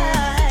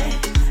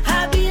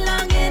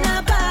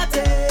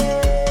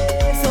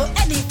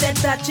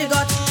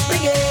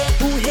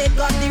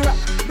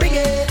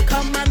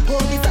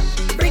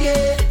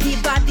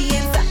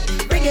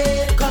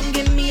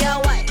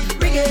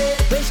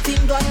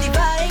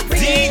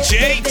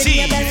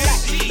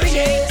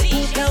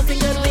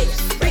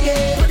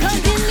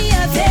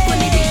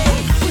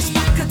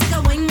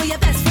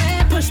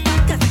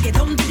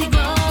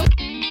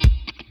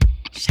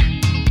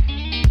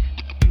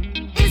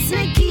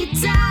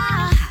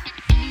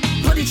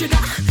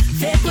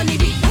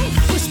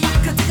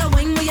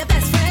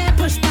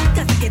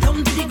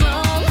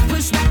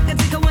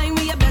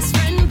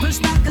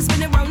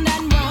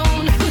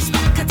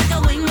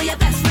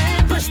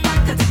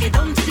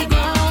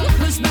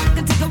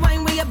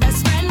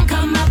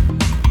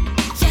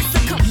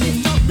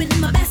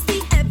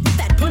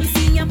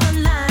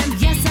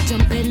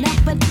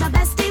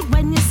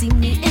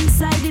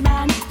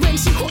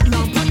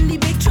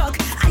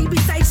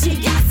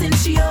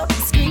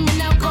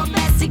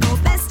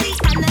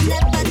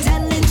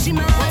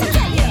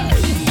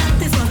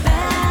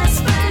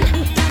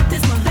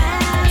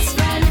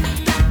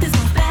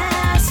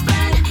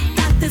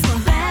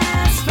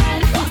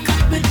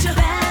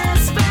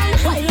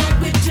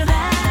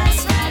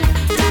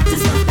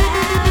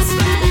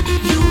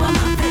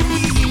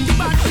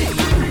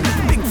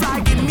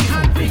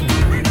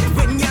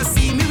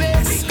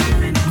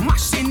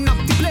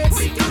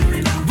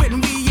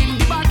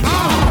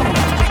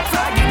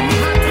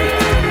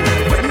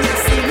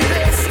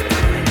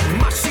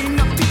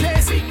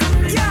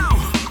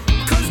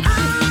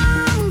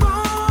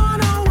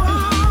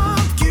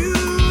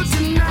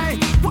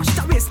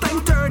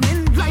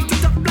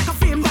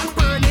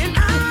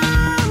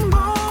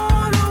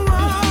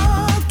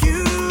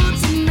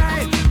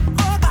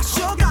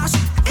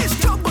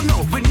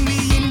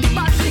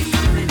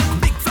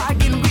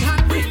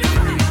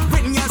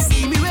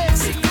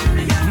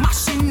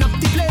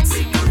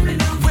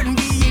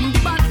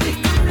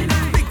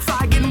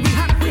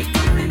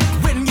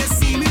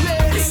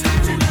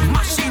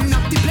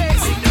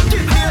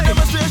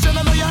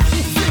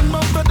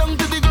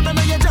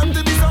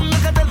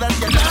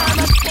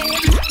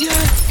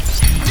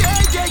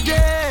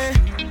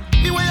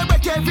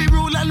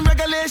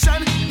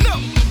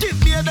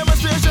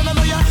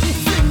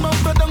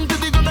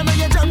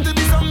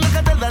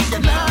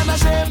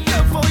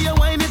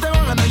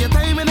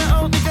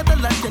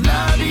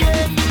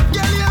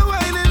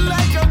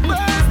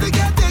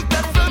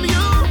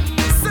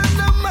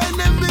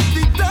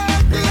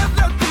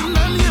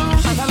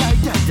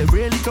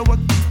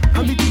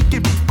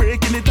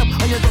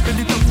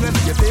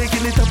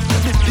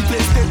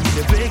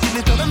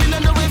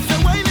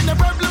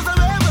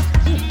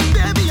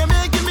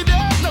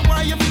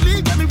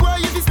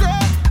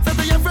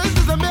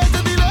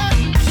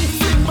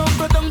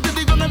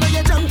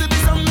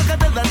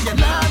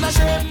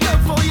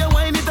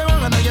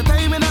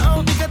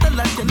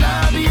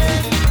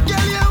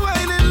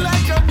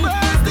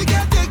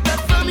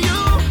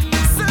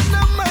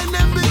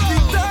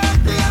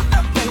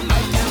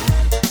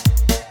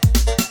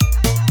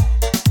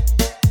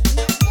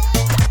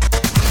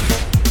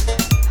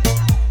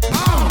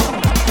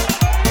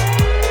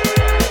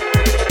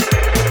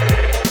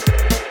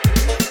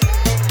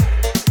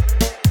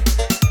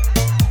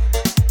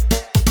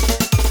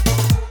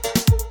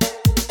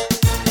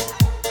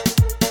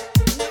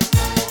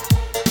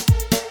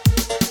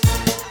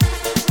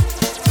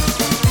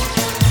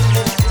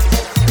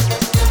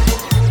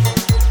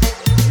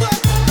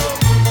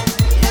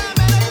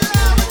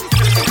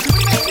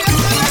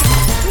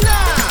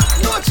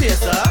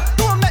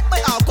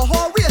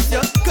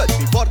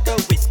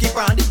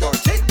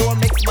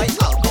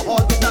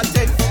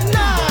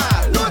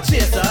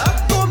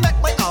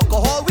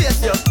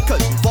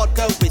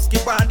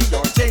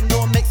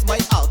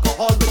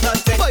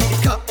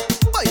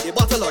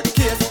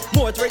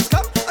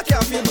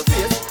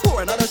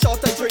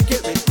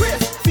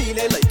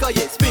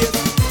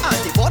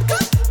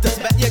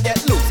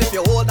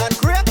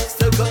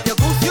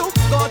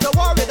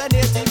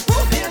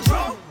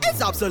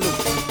absolute.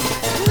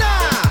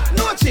 Nah,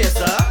 no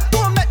chaser.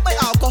 Don't make my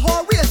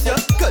alcohol race ya.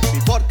 Could be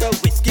vodka,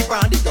 whiskey,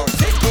 brandy, or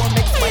gin. Don't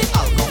mix my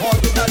alcohol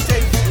with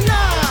nothing.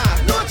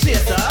 Nah, no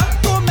chaser.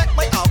 Don't make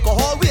my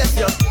alcohol race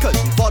ya. Could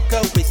be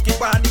vodka, whiskey,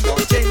 brandy, or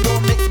gin.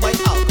 Don't mix my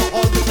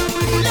alcohol with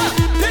nothing. Yeah,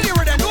 tell you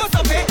where they know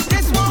something.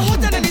 This one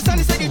hotter than the sun,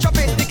 it's like you drop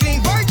it. The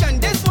clean virgin,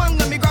 this one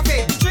let me grab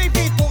it. 3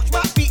 feet, push,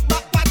 back, beat,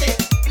 back, party.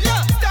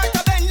 Look, start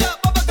to bend,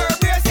 look, bubba girl,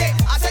 brace it.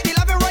 I said you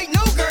love it right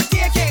now, girl,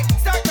 take it.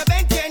 Start to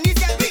bend, your knees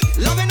get weak.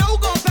 Loving no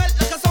go felt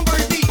like a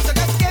sunburn beat. So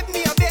just give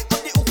me a bit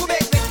of the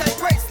ukubek, make that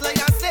brace like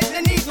I said,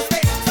 the knees will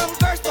fit. Some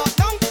girls thought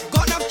down,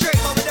 got enough trick,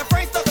 but with the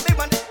friends talk a big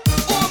one.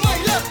 Oh my,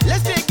 look,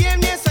 let's play a game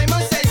near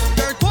Simon says.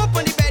 Girl, go up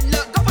on the bed,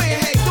 look, up on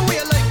your head. The way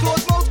you like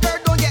close mouth, girl,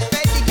 don't get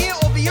fed. The game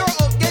over your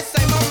out, get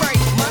Simon right.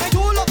 Man, I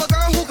do love a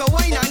girl who can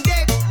whine and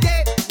dip,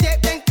 dip, dip,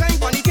 then climb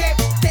on the tape.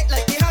 Take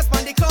like the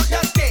husband, the clock,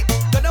 just stick.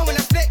 Go down when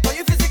I split, but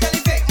you physically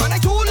fit. Man, I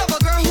do love a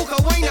girl who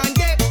can whine and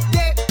dip,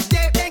 dip,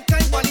 dip, then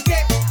climb on the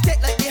tape.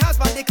 Take like the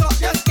husband, the clock,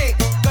 just stick.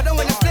 Go down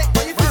when I split,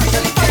 but you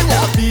physically fit.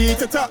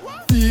 Beat it up,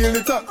 feel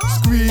it up,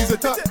 squeeze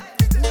it up.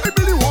 I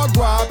really want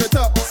grab it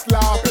up,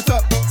 slap it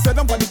up. Set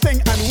up on the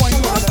thing and wine.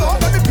 Don't stop,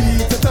 let me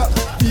beat it up,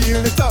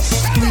 feel it up,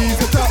 squeeze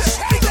it up.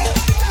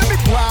 Let me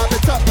grab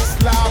it up,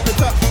 slap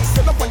it up.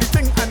 Set up on the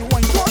thing and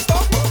wine. Don't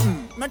stop.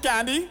 No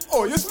candy,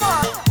 oh you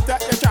smart.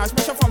 Take your chance,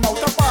 push from out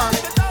the park.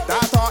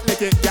 That talk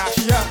like it, yeah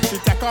she up. She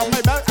take off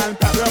my belt and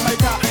pedal my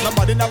car.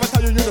 Nobody never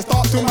tell you to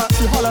stop too much.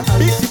 She holler,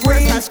 beat the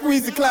break and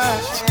squeeze the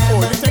clash.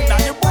 Oh you think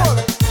that you bull?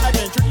 I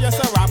can't treat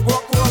yourself, I'm go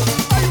cool.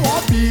 I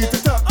want beat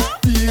it up,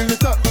 feel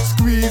it up,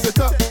 squeeze it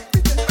up.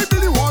 I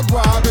really want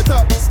grab it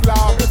up,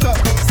 slap it up.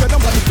 Set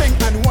up on the thing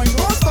and wine.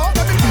 Don't stop,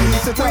 let me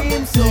beat it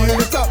up, feel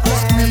it up,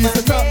 squeeze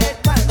it up.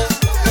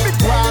 Let me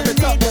grab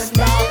it up,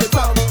 slap it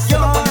up. Set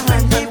up on the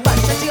thing and wine.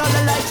 She on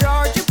the like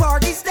Georgie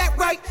party, step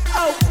right.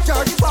 Oh,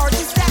 Georgie party,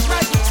 step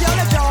right. She on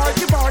the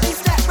Georgie party,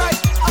 step right.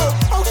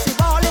 Oh, she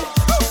ballin',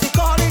 oh, she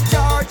callin'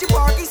 Georgie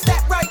party,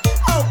 step right.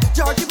 Oh,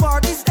 Georgie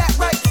party, step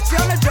right. She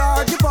on the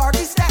Georgie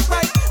party, step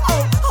right.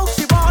 Oh,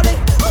 she ballin',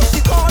 oh,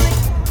 she callin'.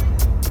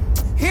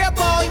 Here,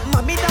 boy,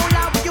 mommy don't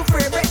lie with your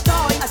favorite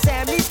toy. I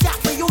say me got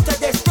for you to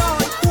destroy.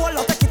 Whole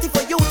lot of kitty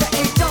for you to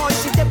enjoy.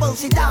 She dibble,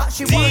 she dot,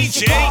 she wants,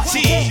 she call.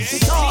 She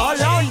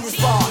all on this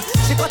bar.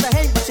 She got the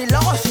hate, but she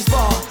lost, she's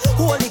bar.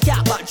 Holy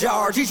cat, but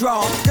Georgie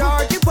draw.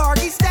 Georgie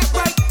party, step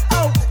right.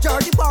 Oh,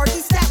 Georgie party,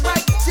 step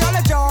right. She on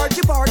the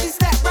Georgie party,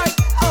 step right.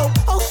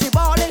 Oh, she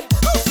ballin',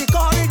 oh, she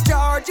callin'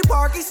 Georgie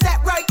party,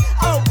 step right.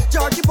 Oh,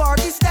 Georgie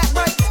party, step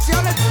right. She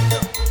on the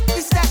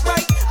step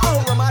right.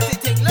 Oh,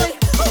 romantic take look.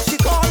 Oh, she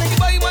callin'.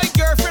 Buy my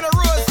girlfriend a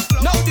rose.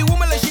 Now the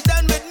woman like she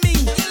done with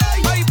me.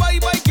 Buy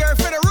my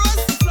girlfriend a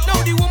rose.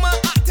 Now the woman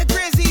actin'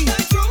 crazy.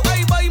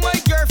 Buy my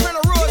girlfriend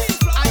a rose.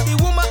 And the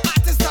woman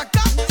actin' stuck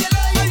up.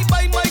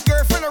 Buy my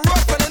girlfriend a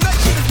rose. For the night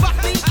she was back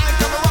me. And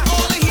come around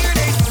all I hear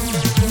this.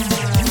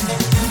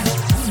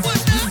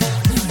 What's that?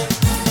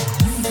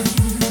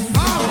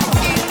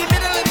 In the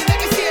middle of the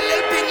night, you see a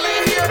little pink lay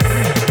here.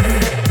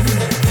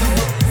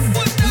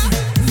 What's that?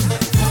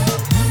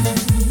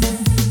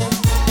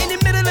 In the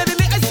middle of the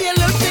night, I see a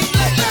little pink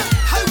lay here.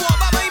 I want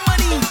back my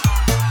money.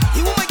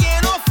 You woman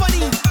getting all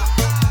funny.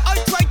 I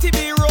try to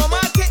be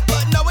romantic,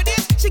 but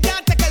nowadays she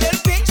can't take a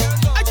little pitch.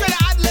 I try to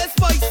add less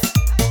spice.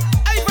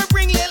 I even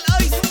bring little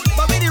ice,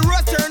 but when the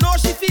rust turn on,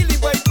 she feel the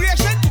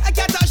vibration. I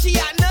can't tell she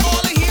at now.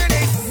 All I hear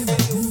this.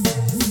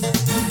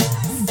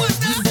 What's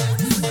that?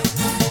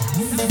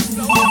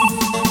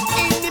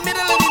 In the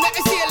middle of the night,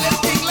 I see a little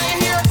pink lay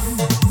here.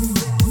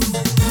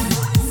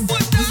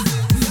 What's that?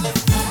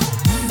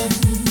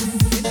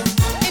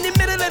 In the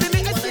middle of the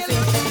night, I see a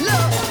little.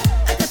 Look,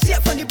 I can see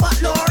it from the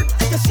butt, Lord.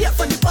 I can see it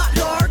from the butt,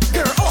 Lord.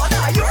 Girl, all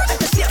that yours. I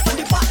can see it from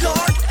the butt,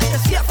 Lord. I can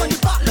see it from the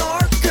butt,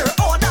 Lord. Girl,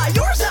 all that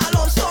yours. That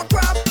lost store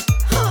crap.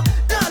 Huh?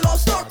 That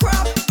lost store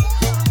crap.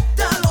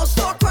 That lost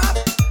store crap.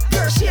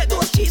 Girl, shit,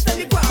 those cheese, let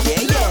me grab.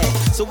 Yeah.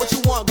 So what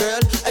you want, girl?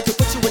 I can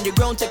put you in the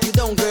ground, take you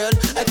down, girl.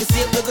 I can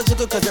see it, look,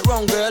 cause it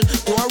wrong, girl.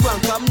 Don't run,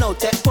 come no,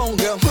 take phone,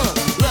 girl. Huh?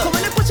 Look. Come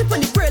on and put you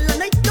on the grill,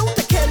 and I know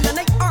to kill, and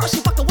I are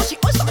she fucking what she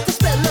always start to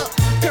spell. Look,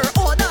 girl,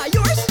 all that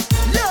yours.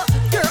 Look,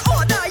 girl,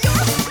 all that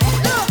yours.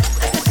 Look,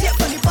 I can see it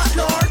from the butt,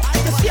 Lord. I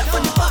can see it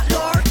from the butt,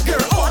 Lord.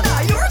 Girl, all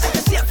that yours. I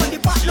can see it from the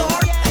butt,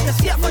 Lord. I can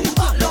see it from the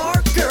butt,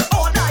 Lord. Girl,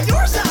 all that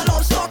yours. That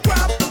lost store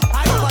crap.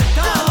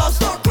 That lost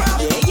store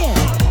crap. Yeah.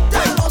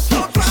 That lost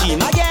store crap. She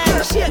my girl.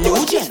 Girl, she a new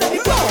cheese, let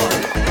me go.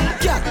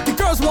 Yeah, the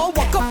girls won't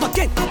walk up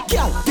again.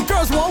 Yeah, the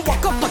girls won't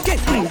walk up again.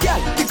 Yeah,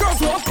 the girls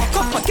won't walk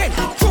up again.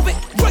 Prove it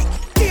right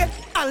here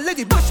and let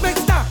the bash make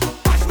start.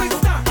 Bash make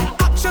start.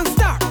 Action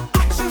start.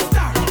 Action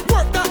start.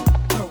 Work that.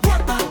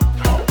 Work that.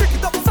 Pick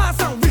it up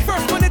fast and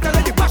reverse on it and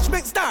let the bash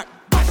make start.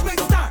 Bash make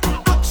start.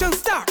 Action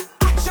start.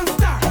 Action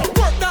start.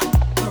 Work that.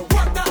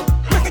 Work that.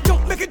 Make it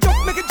jump. Make it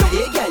jump. Make it jump.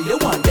 Yeah, girl, you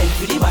want bend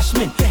for the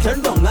bashman.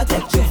 Turn round and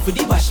take drink for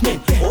the bashman.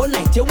 All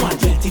night you want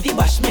drink to the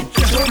bashman.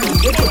 Show me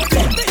you good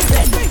bend,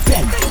 bend,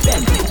 bend,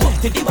 bend. Walk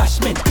to the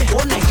bashman.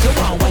 All night you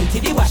want wine to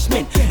the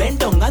bashman. Bend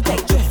down and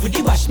take drink for the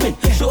bashman.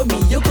 Show me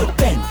you good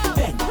bend,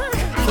 bend.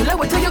 So let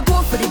me tell you,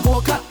 go for the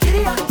go-kart.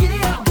 Giddy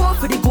up, go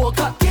for the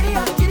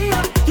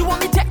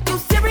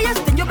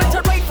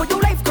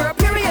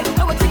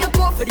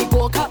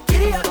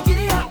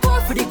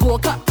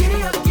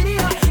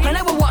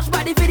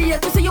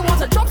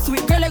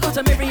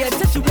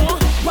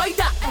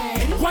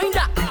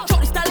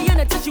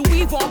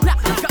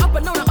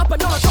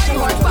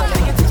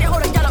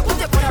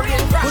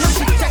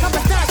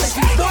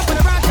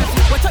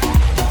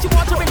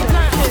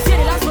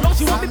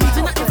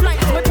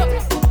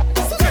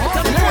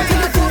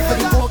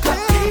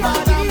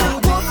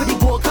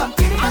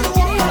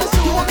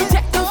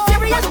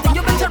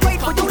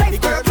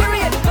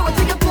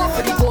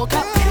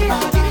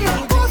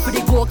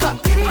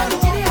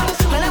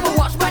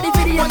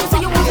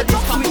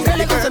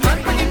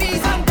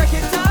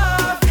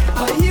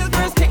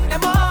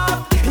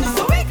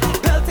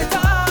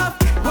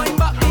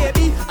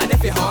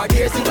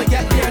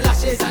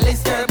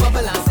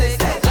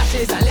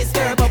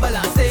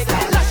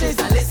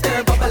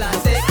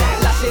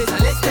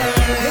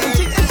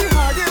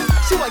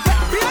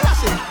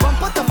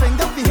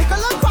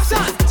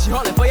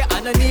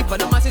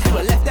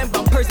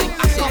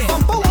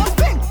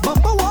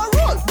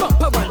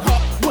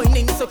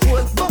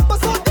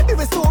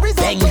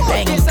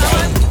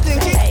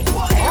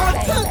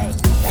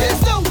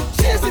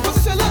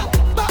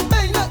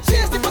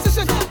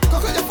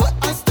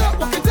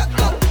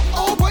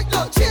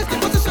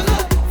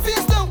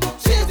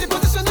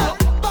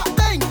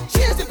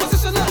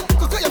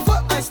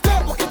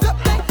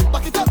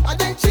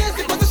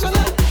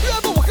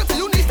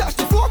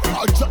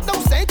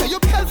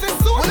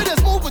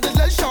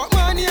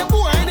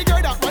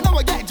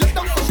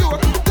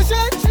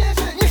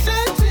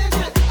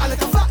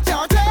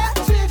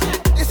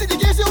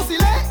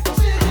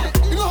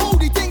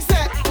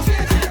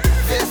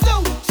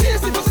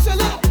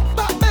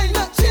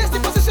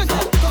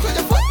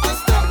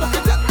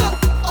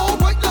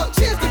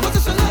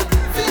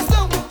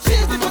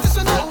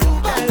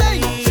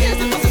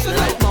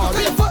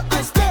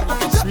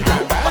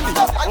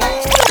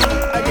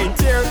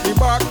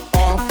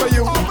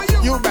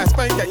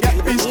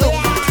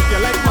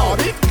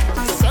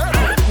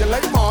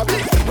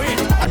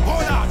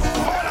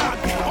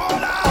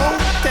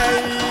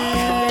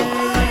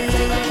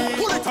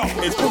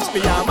It's Books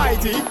the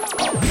Almighty.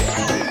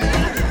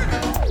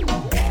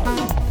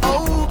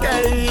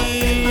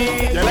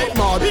 Okay, you like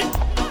Marty?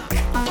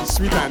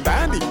 Sweet and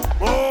dandy.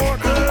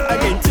 I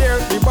can tear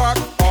the bark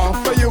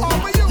off for you.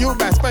 You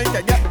best spank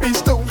can get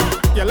peace too.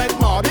 You like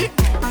Marty?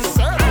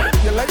 Sir,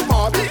 you like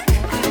Marty?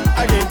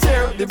 I can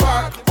tear the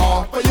bark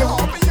off for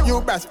you.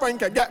 You best spank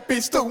can get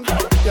peace too.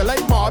 You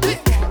like Marty?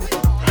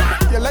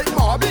 You like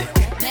Marty?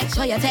 Make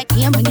sure you take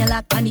aim when you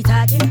lock on the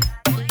target.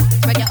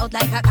 Spread you out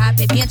like a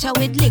carpet. Paint you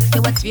with licks,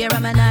 you would sphere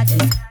I'm an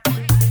artist.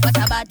 But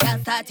a bad girl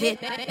started.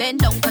 Bend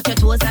down, touch your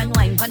toes and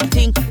wine pon the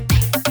thing.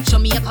 Show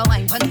me you can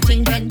wine pon the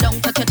thing. Bend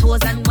down, touch your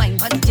toes and wine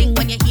pon the thing.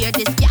 When you hear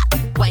this, yeah,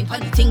 wine pon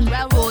the thing.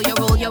 Roll, you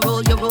roll, you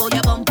roll, you roll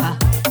your bumper.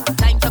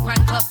 Time to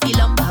crank up the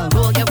lumber.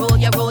 Roll, you roll,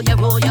 you roll, you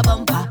roll your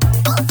bumper.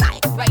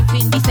 Outside, right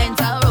in the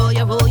center. Roll,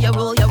 you roll, you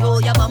roll, you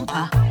roll your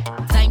bumper.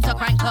 Time to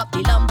crank up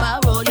the lumber.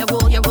 Roll, you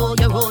roll, you roll,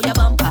 you roll your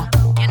bumper.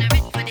 You're not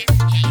ready for this.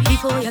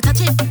 Before you touch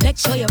it, make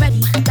sure you're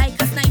ready. Like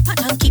a sniper,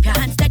 just keep your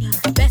hands steady.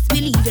 Best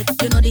believe it,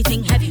 you know the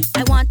thing heavy.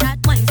 I want that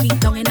wine sweet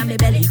down in my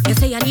belly. You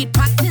say I need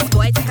practice,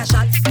 boy, take a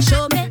shot.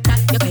 Show me that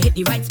you can hit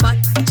the right spot.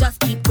 Just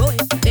keep going,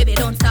 baby,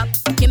 don't stop.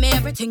 Give me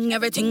everything,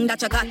 everything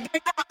that you got.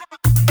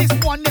 This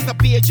one is a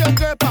Bajan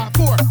girl part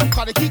 4.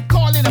 Gotta keep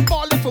calling and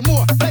balling for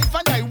more. Life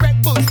and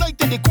direct bulls like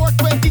to the court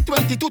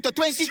 2022 to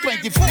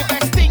 2024. The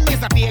best thing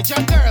is a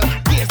Bajan girl.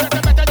 Yes,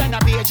 that's better than a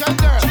Bajan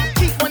girl.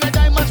 Keep one of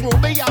diamonds,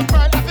 ruby and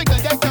pearl. I figure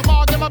that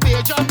tomorrow I'm a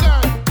Bajan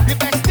girl. The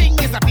best thing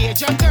is a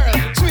Bajan girl.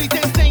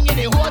 Sweetest thing in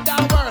the whole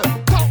damn world.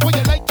 Talk what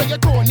you like to your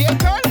toenail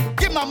curl.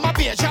 Give mama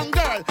Bajan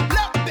girl.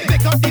 Love it.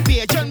 Pick up the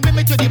Bajan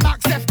women to the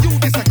max. If you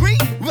disagree,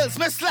 Will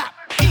Smith slap.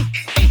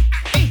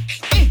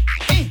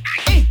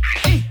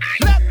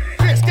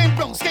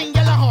 Brown skin,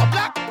 yellow hair,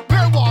 black.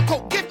 Girl walk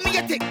out, give me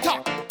a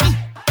TikTok.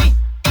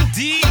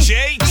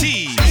 DJ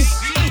T.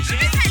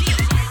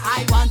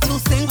 I want to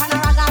sing on a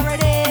ragga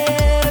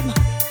rhythm.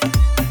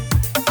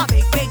 A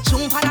big, big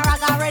tune on a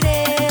ragga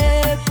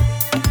rhythm.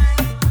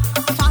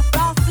 Fast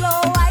or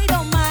slow, I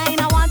don't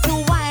mind. I want to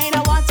whine,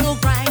 I want to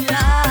grind,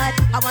 lad.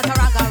 I want a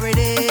ragga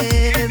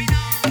rhythm.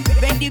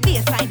 When the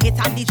bass line hit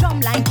and the drum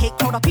line kick,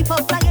 all the people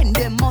flying,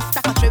 they must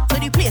take a trip to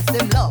the place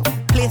them love,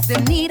 place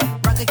them need.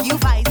 Ragga give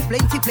vibes,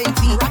 plenty,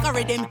 plenty. Ragga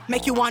rhythm,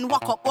 make you want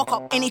walk up.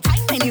 Anytime,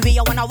 anyway,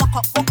 you wanna walk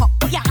up.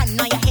 Put your hand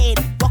on your head,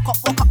 walk up.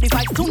 The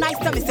vibe's too nice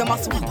to miss, you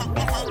must walk up.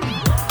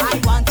 I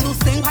want to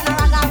sing on a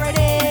ragga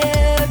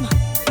rhythm.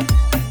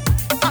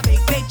 A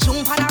big, big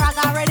tune on a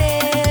ragga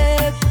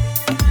rhythm.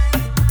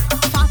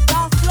 Fast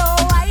or slow,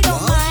 I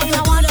don't mind.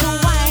 I want to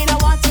whine, I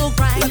want to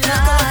grind,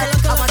 lad.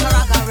 I want a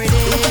ragga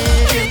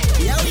rhythm.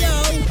 Yo,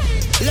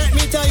 let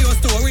me tell you a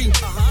story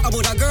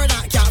about a girl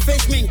that can't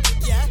face me.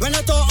 When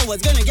I thought I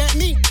was gonna get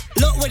me,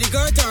 look where the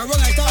girl turned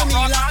wrong and told me,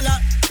 la.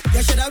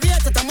 You shoulda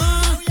waited a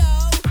man.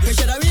 You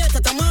shoulda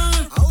waited a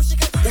man.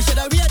 You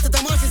shoulda waited a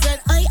man. She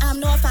said, I am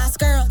no fast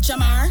girl,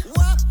 Jamar.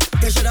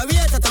 You shoulda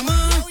waited a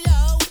man.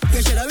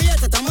 You shoulda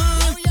waited a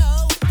man.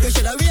 You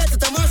shoulda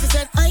waited a man. She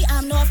said, I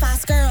am no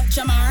fast girl,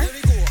 Jamar.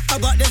 I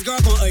got this girl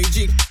on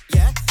IG.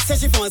 Said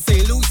she from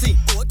St. Lucie.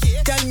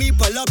 Tell me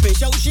pull up and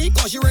shout she,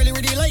 cause she really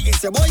like it.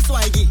 It's your boy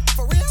Swaggy.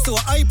 So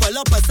I pull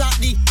up a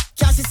Saturday.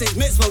 Cassie says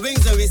mix for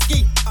wings and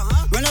whiskey.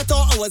 When I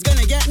thought I was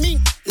gonna get me,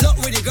 look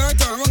where the girl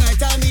turned wrong and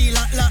tell me,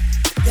 la.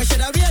 You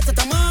shoulda waited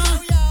a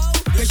man.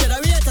 You shoulda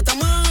waited a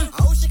man.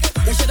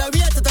 You shoulda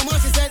waited a man.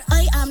 She said,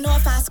 I am no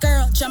fast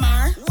girl,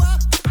 Jamar.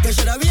 You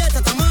shoulda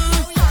waited a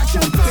man.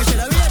 You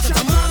shoulda waited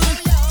a man.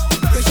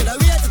 You shoulda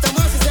waited a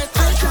man. She said,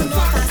 I am no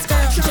fast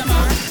girl,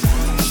 Jamar.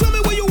 Show me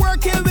where you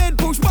working with.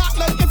 Push back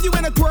like if you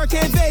in a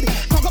twerking vid.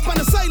 Cock up on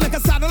the side like a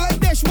satellite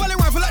dish. While it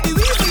rifle like the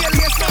easy and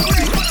yes, I'm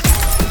ready.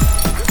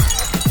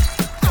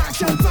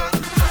 Action pack,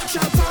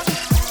 action pack.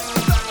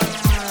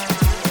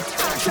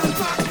 Action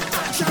pack,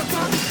 action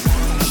pack.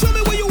 Show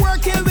me where you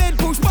working with.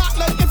 Push back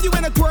like if you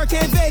in a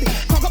twerking vid.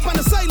 Cock up on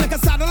the side like a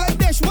satellite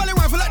dish. While it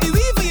rifle like the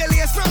easy and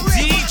yes, I'm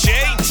ready.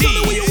 DJ T. Show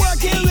me where you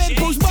working with.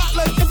 Push back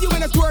like if you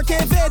in a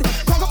twerking vid.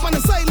 Cock up on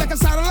the side like a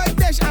satellite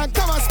dish. And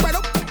come on, spread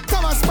up.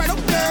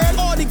 Girl.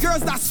 All the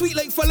girls that sweet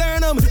like for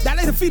learn them. That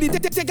little feedy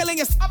tickling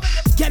your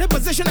get in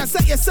position and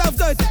set yourself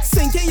good.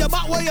 Sink in your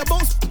butt while you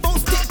bounce,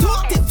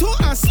 tiptoe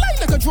and slide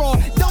like a draw.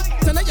 Don't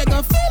tonight you're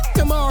gonna feel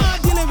tomorrow.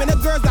 I'm dealing with the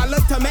girls that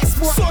love to make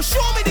sport. So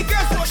show me the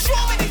girls.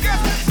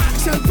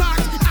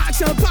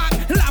 Action pack.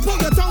 Lap on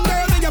your tongue,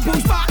 girl, and your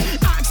push back.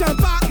 Action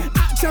pack.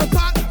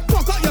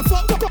 Walk out your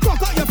foot.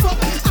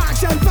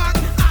 Action pack.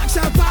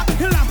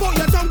 Lap on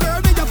your tongue,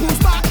 girl, and your push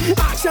back.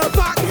 Action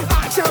pack.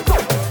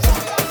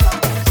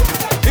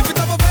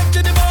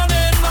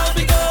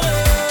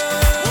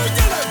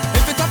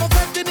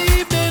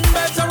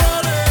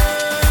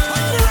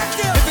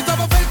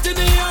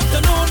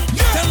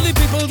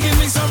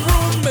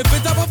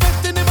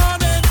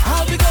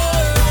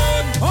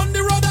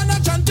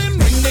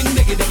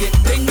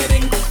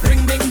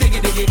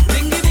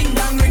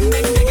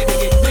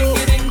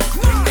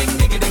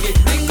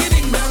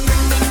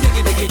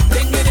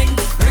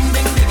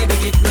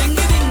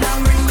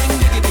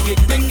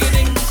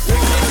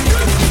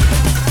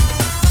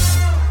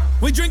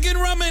 We drinking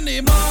rum in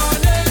the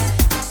morning.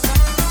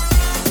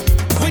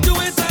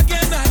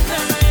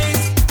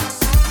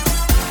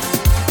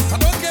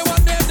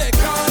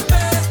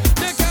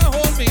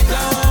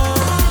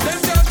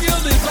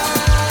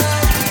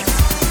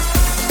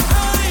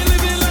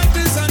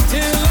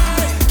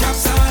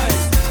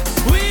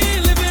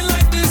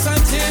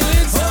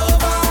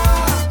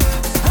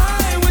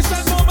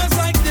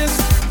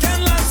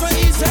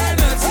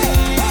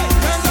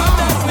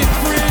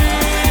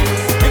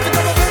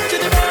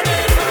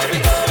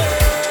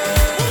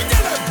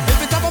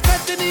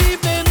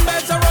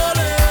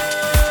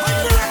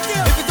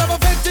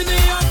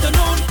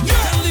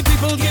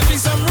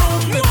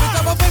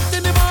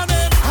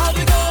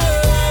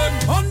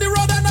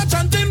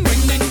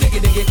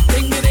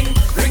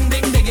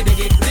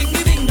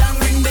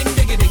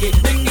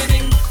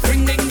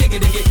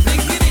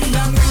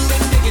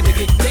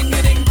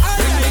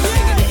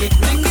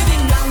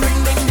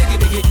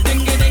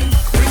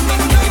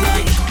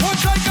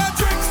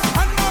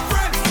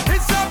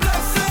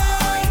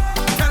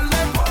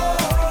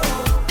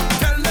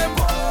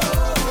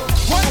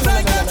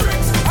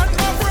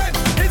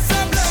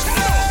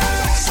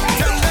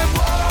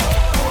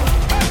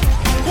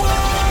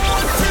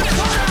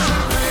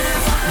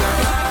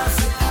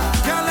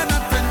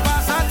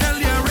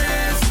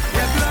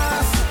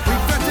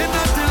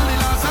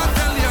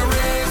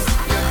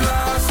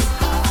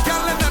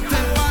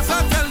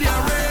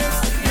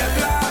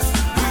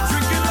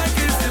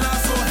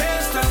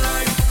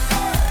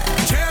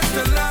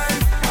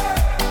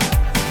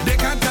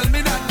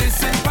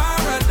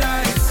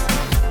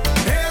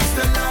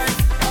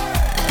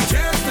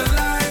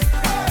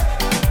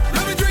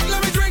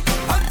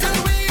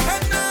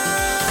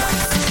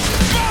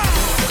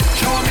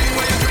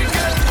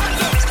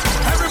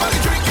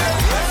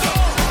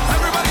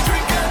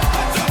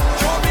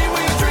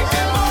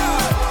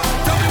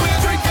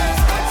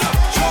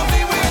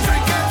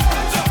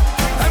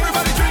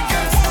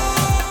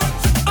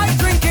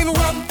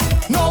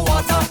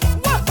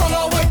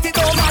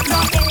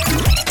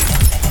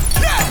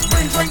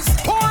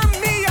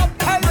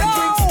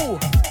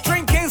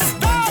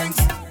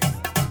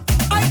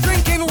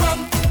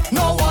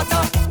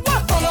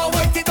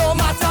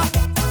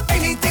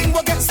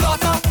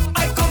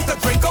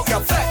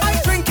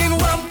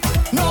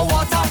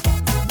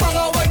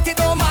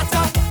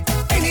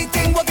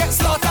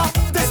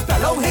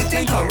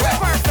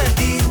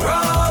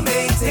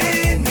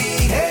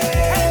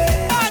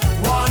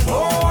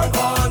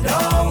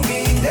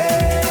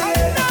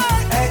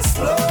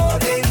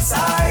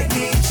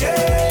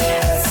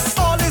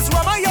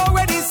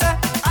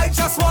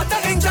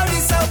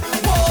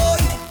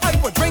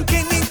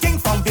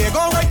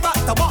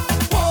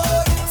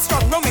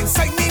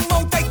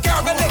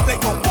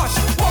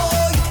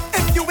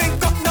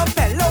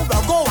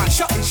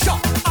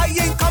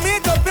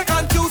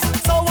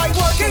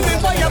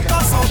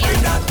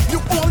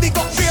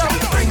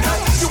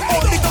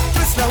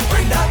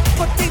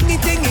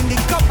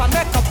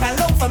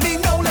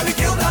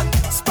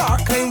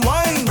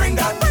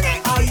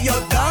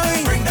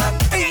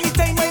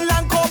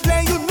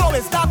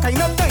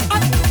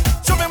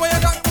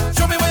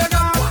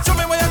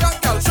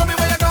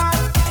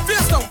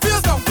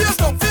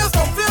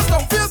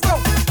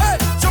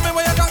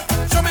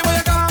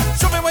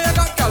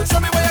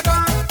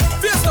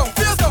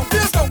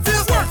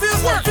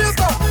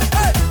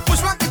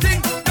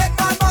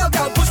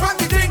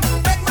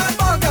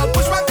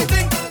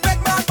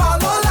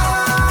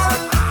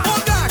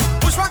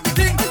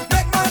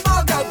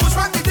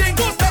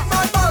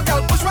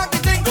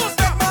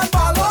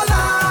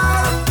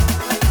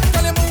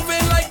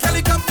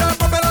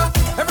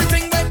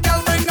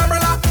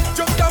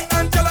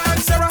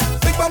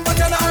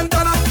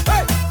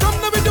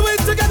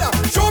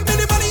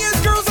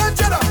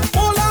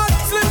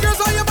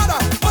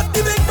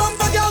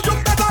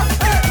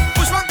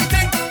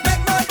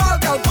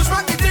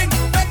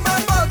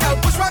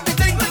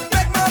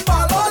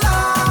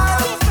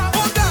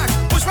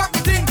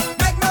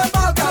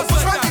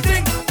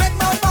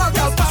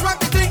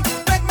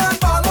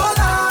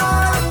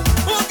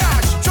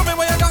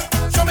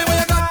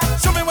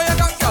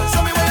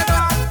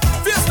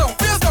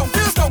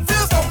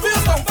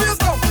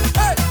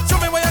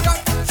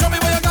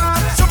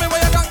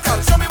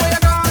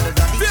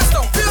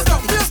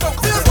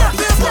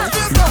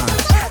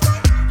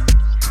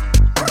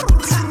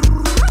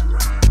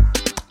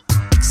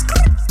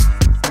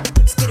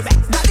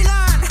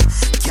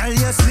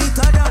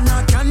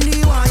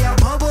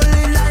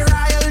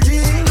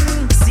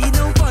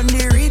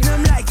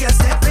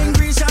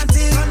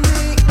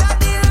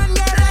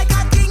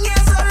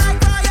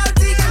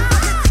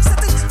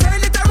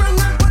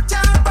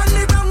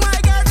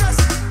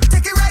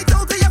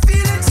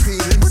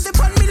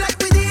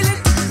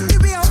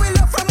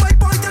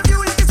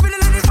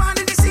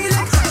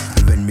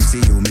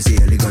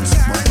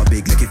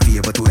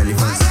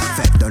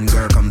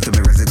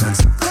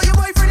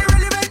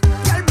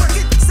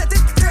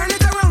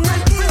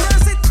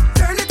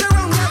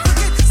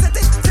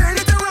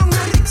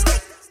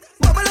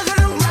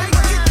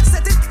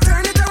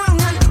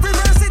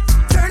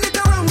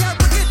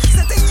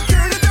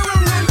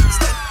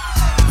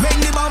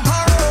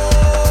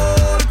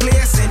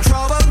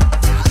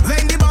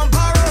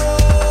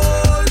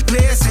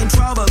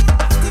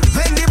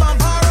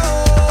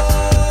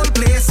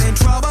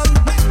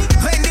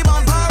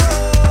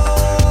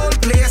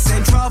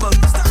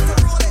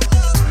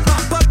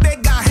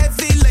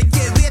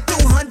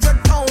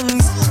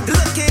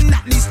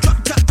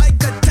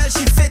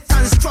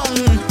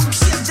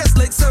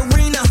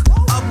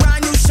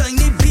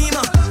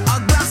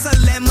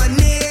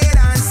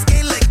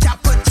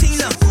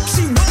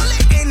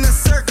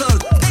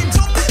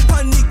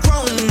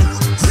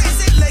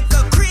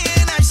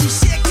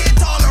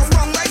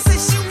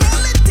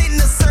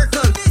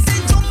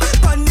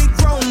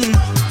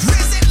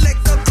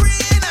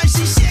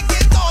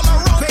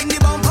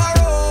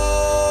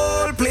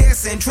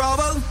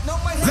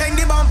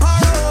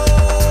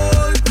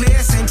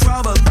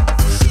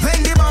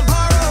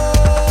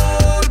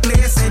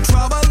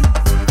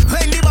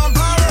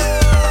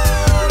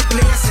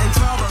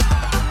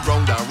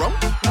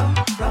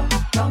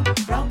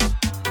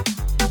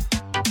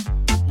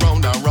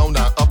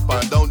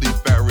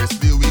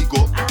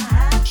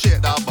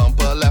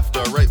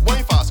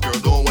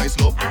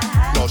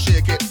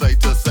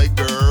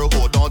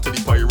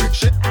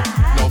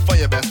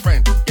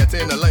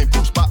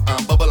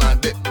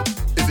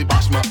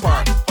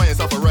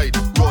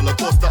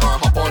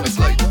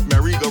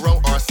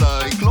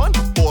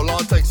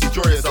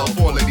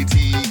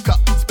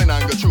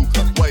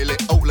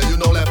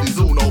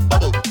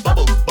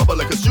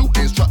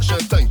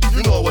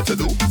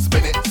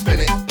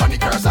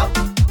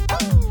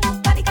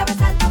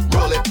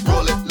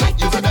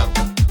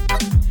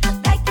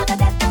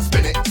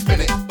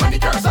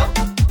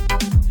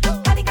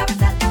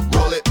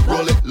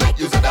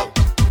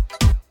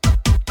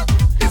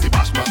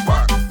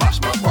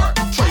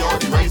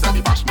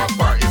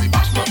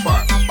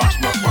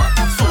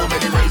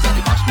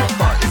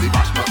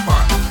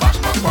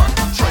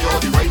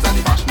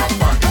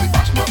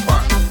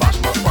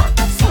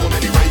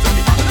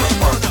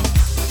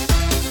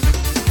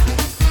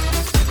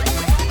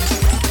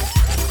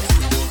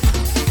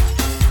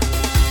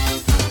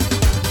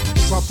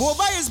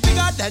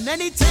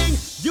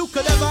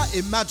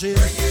 imagine.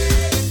 Bring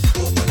it,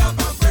 open up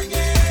and bring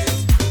it.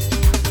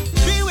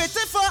 Be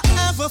waiting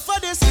forever for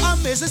this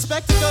amazing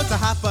spectacle to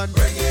happen.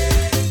 Bring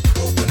it,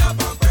 open up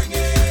and bring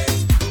it.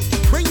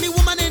 Bring the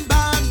woman in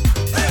band,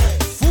 Hey,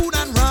 food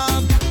and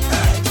rum,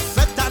 hey,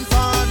 fete and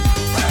fun,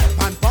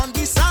 hey. and pon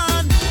the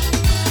sun.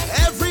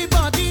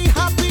 Everybody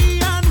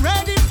happy and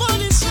ready for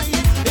the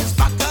street. It's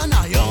back and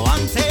now you're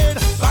wanted,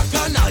 back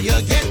and now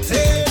you're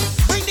getting.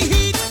 Bring the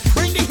heat,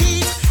 bring the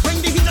heat,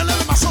 bring the heat and let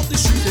them mash up the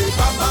street.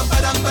 Bam bam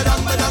badang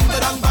badang badang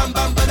badang bam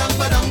bam badang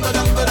badang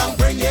badang badang.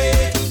 Bring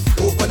it,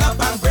 open up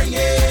and bring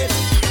it.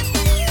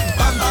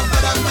 Bam bam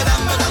badang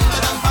badang badang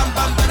badang bam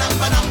bam badang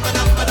badang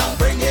badang badang.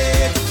 Bring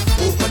it,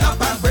 open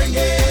up and bring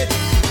it.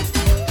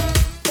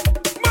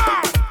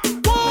 Man,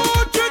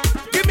 watch it.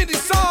 Give me the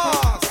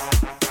sauce.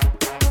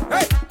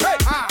 Hey, hey,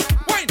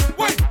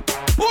 wait.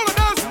 All of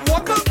us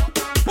walk up.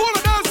 All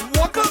of us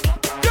walk up.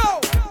 Yo,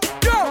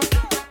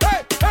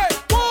 hey,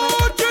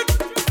 watch it.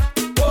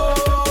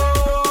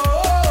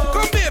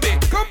 Come baby.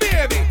 Come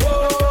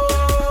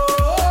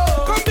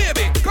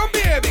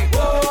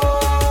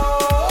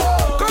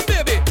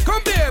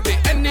baby.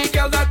 Any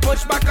girl that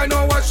push back, I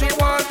know what she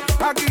want.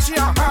 I give she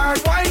a hard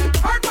wine.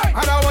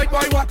 And a white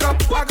boy walk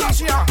up. I give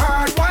she a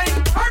hard wine.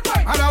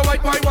 And a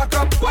white boy walk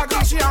up. I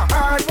give she a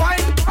hard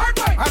wine.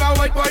 And a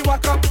white boy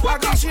walk up. I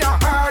give she a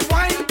hard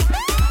wine.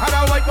 And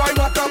a white boy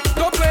walk up.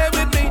 Don't play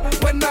with me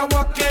when I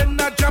walk in.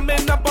 I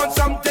jamming up on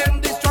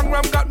something. This strong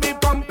rum got me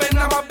pumping.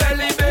 I'm a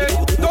belly big.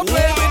 Don't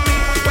play with me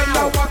when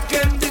I walk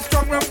in. This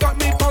strong rum got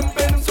me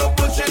pumping. So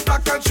push it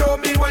back and show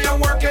me what you're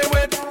working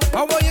with.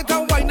 I want you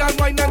to wine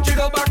and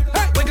jiggle back.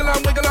 Hey, wiggle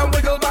and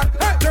wiggle back.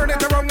 Hey, turn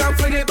it around and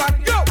fling it back.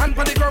 Yo, and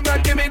put the ground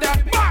and give me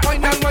that.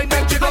 Wine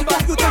and jiggle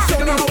back. Wiggle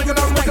and wiggle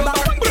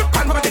back.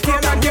 And put the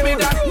tail and give me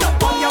that.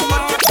 On your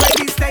mark,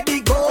 ready,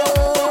 steady, go.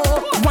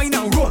 Wine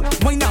and roll,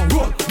 wine and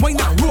roll, wine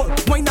and roll,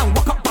 wine and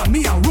walk up on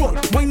me and roll.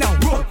 Wine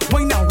and roll,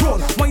 wine and roll,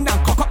 wine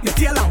and cock up your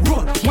tail and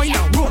roll. Wine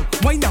and roll,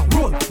 wine and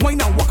roll,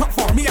 wine and walk up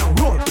for me and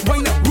roll.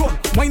 Wine and roll,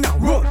 wine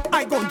and roll.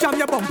 I gon' jam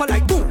your bumper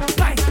like boom,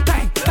 bang,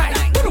 bang,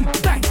 bang, boom,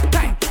 bang,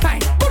 bang,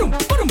 bang, boom,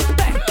 boom,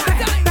 bang,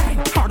 bang, bang.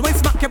 Hard way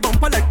smack your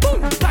bumper like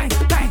boom, bang,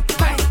 bang,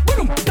 bang,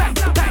 boom, bang,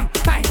 bang,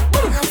 bang,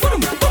 boom,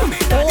 boom, boom.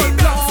 Oh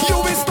Lord, you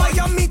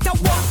inspire me to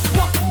walk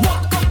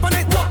up on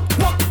it, walk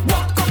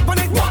up on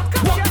it, walk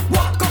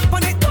up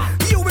on it.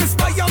 You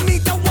inspire me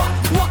to walk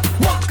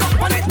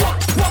up on it, walk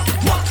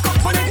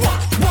up on it,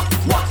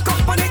 walk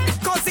up on it.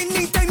 'Cause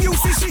anytime you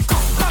see she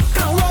come back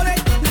and roll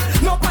it,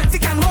 no panty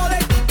can hold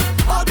it.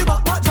 All the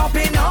butt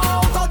dropping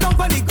out, all down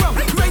on the ground.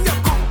 When you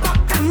come back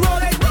and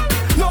roll it,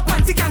 no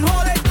panty can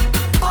hold it.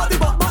 All the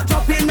butt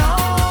dropping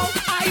out.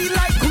 I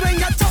like when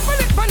you jump on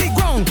it on the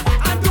ground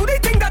and do the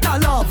thing that I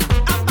love.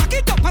 And back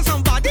it up on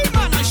somebody,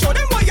 man, and show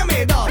them what you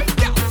made of.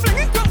 Yeah, fling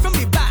it down from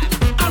the back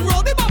and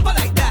roll the bumper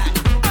like that,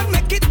 and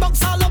make it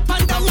bounce all up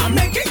and down and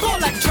make it go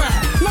like track.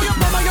 Now you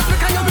bumper, you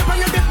flick and you whip and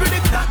you dip with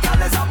it. That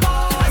girl is a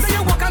boy. So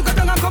you walk and go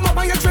down and come up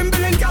and you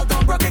trembling, girl,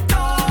 don't break it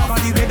off. By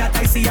the way that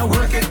I see you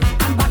work it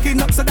and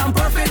backing up so damn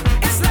perfect.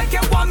 It's like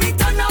you want me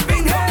turn up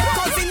in here.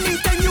 'Cause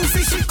anytime you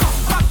see she come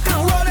back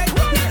and roll it,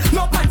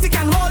 no panty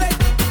can hold it.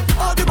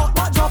 All the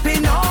butt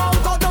dropping out,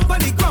 go down on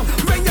the ground.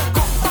 When you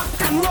come back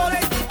and roll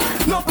it,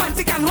 no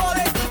panty can hold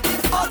it.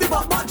 All the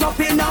butt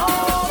dropping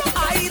out.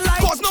 I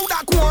like. 'Cause now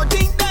that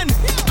quarantine done,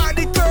 and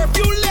the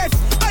curfew left,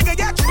 I gonna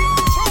get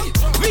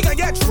we gonna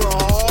get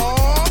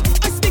strong.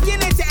 I'm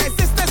speaking into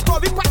existence,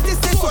 but we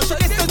practicing social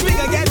distance. We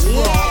gonna get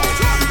strong.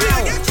 We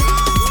gonna get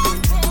strong.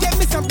 Give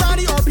me some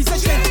brownie or piece of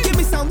shit. Give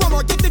me some rum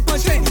or get the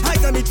punching. I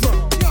gonna be drunk.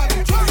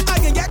 I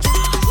gonna get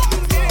strong.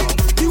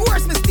 The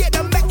worst mistake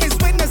to make is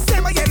when the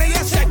same again and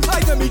yes, I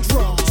gonna be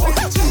drunk.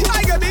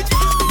 I gonna be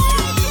drunk.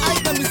 I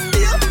gonna be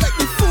still like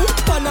the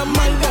food on a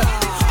manga.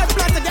 I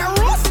plan to get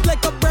roast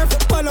like a breath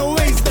on a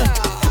waster.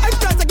 I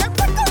plan to get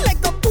pickled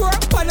like a poor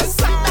on a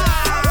Sunday.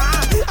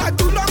 I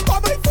do not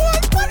call my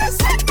food on a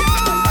Sunday.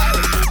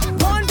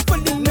 One for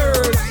the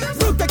nerds,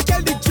 fruit to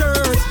kill the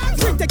germs,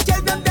 drink to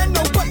kill them, then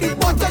nobody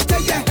wants to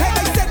tell your head.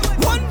 I said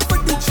one for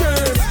the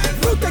germs,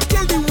 fruit to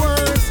kill the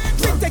worms,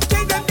 drink to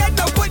kill them, then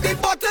nobody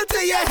bottle to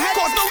your head.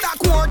 'Cause now that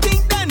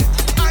quarantine done,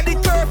 and the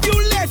curfew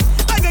left,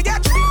 I gonna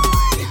get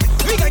drunk.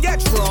 We gonna get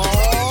drunk.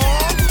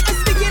 I'm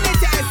speaking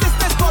into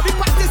existence, but we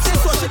practicing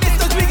social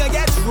distance. We gonna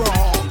get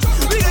drunk.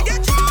 We gonna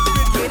get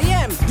drunk.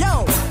 KDM,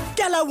 yo,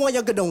 girl, I want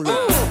you go down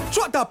low.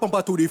 Drop that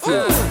bumper to the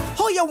floor.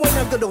 How you want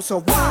you go down so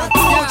 1,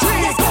 2,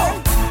 3, go.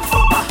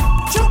 Bumper,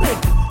 jump it,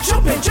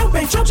 jump it, jump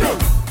it, jump it,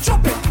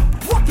 jump it,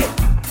 walk it,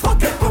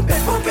 walk it, pump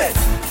it, pump it.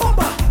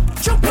 Bumper,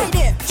 jump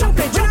it, jump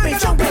it, jump it,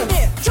 jump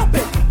it, jump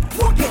it,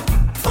 walk it,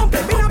 pump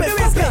it, pump it,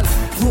 pump it.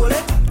 Roll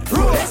it,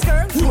 roll it,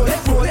 roll it,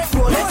 roll it,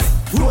 roll it,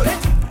 roll it,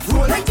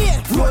 roll it,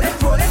 roll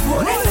it, roll it,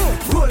 roll it,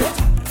 roll it, roll it,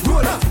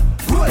 roll it,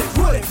 roll it, roll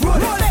it, roll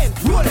it,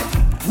 roll it,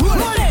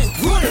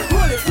 roll it,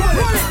 roll it,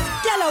 roll it.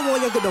 Girl, I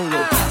want you go down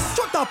low.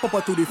 Drop that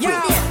bumper to the floor.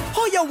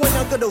 How you want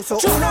you go down so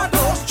 1, 2,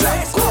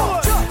 3, go.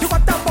 You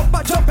got that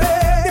bumper jumping,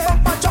 the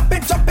bumper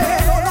jumping,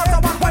 jumping. All out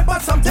of one wipe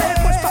on something.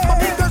 Push back my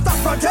fingers up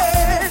front.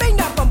 Bring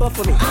that bumper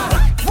for me.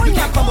 You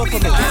can't come up for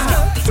me.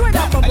 Straight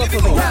up come up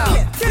for me.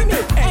 Give me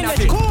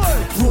energy.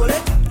 Roll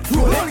it,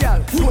 roll it,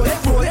 roll it,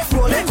 roll it,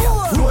 roll it,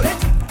 roll it,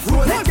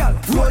 roll it,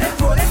 roll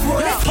it, roll it, roll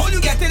it. How you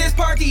get to this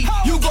party?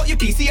 You got your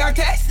PCR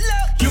test?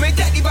 You ain't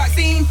take the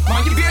vaccine,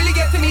 man. You barely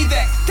get to me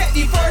vex. Take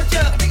the first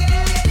jab,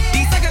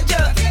 the second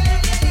jab.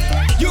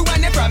 You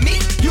run it from me.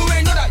 You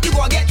ain't know that you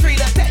gonna get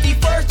treated. Take the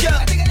first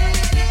jab,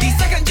 the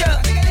second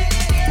jab.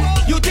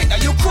 You think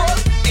that you crawl?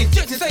 It's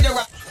just inside the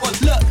rock.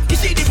 Look, you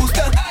see the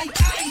booster.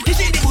 You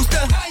see the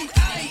booster.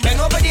 Bang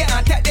over there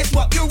and take this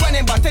swap. You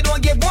running, but they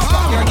don't get one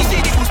back here. You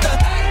see the booster.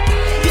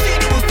 You see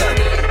the booster.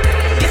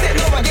 You said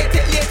no, I get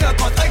it later.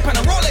 Cause I pan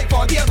a roll like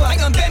for the I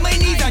gon' bend my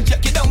knees and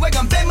jerk you down. We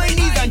gon' bend my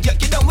knees and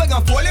jerk you down. We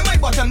gon' fall in my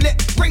bottom lip.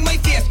 Bring my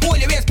face, hold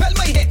your waist, spell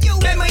my head.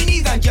 Bend my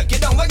knees and jerk you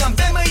down. We gon'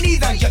 bend my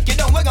knees and jerk you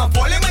down. We gon'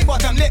 fall in my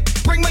bottom lip.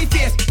 Bring my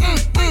face.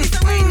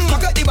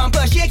 Fuck up the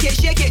bumper, shake it,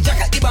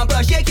 jack up the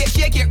bumper, shake it,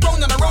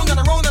 round and around and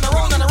around and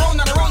around and around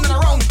and around and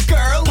around.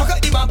 Girl, fuck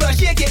up the bumper,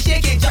 shake it,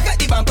 jack up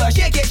the bumper,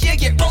 shake it,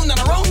 round and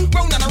around,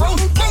 round and around,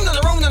 round and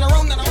around and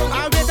around and around.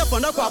 I wait up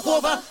on the crop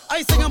over,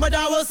 I sing on my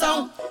downward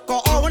sound.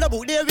 Cause all when the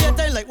boot they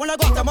waiting like when I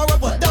got tomorrow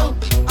put down.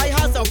 I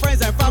have some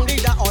friends and family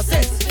that are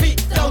 6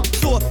 feet down.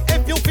 So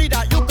if you feel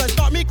that you can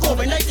start me cool,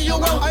 when I see you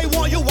around, I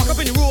want you walk up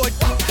in the road,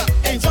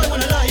 enjoy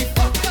one life.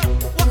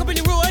 Walk up in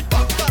the road,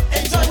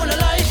 enjoy one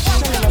life.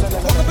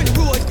 Walk up in the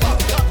road,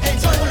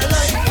 enjoy one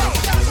life.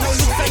 No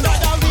look and not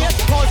that way,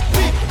 cause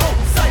we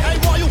outside. I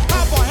want you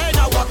hop on head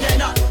now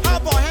walking up,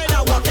 hop on head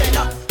now walking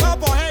up,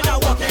 hop on head now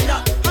walking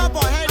up, hop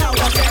on head now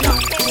walking up.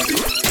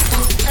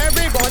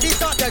 Everybody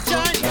start to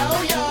chant, yo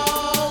yo.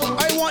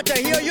 I want to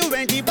hear you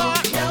in the bar,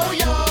 yo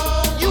yo.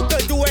 You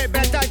could do it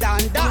better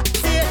than that.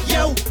 Say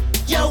yo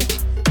yo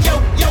yo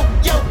yo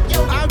yo yo.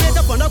 I wait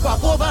up on the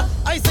crop over,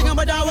 I sing on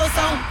my downward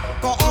sound.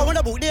 Cause all when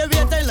the boot they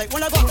waiting like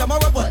when I got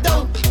tomorrow put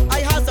down.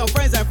 I have some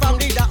friends and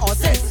family that are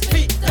 6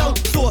 feet down.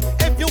 So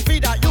if you feel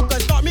that you can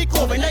start me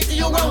cool, when I see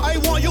you around, I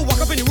want you walk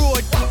up in the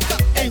road,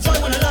 enjoy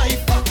one life.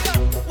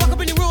 Walk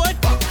up in the road,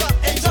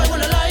 enjoy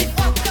one life.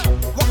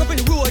 Walk up in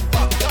the road,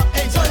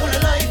 enjoy one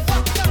life.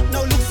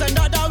 No looks and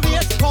not that way,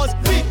 cause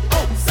we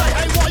outside.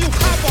 I want you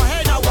hop on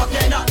head now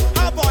walking up,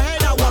 hop on head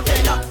now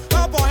walking up,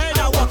 hop on head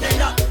now walking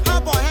up,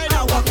 hop on head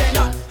now walking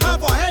up,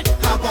 hop on head,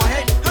 hop on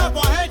head, hop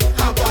on head,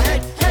 hop on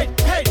head, head,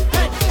 head,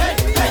 head, head,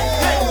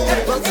 head,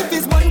 head. Well, if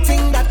it's one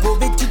thing that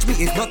COVID teach me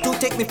is not to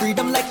take me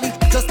freedom lightly.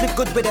 Just live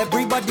good with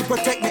everybody,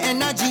 protect my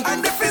energy.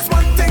 And if it's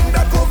one thing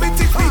that COVID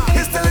teach me,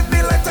 is to live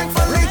me life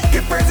thankfully.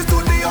 Give praises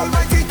to the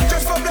Almighty,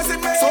 just for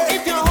blessing me. So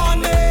if you're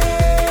horny,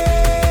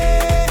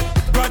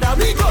 brother,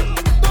 we good.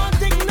 Don't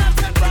think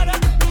nothing, brother.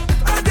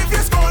 And if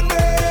you scorn me,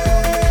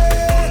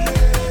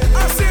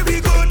 I say we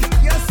good.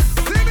 Yes,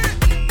 see me.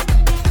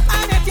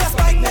 And if you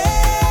spite me,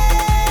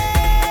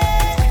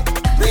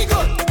 we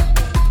good.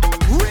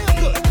 Real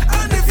good.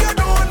 And if you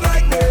don't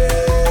like me,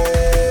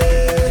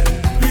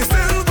 we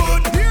still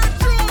good. Here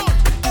true.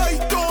 I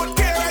don't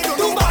care. I don't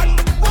do back.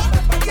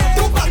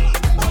 Do back.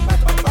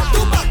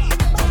 Do back.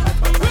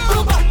 Do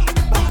back.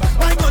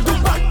 I don't do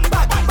back.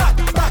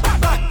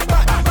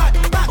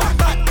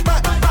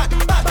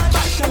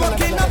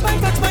 Walking up and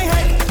touch my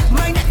head,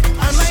 my neck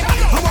and my back.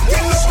 I'm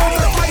walking up and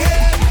touch my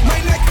head, my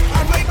neck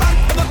and my back.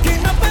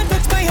 Walking up and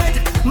touch my head,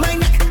 my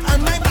neck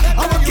and my back.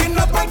 I'm walking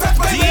up and touch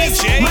my head,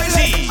 my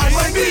neck and my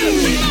back.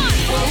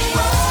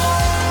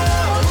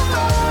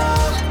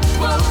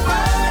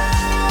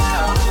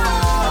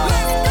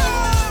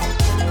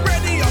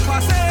 Ready up, I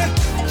say,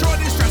 throw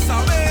the stress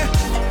away.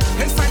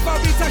 It's time for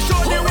me to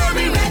show the world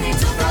we ready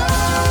to go.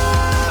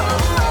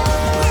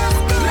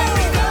 Let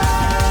me go,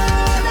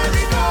 let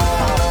me go.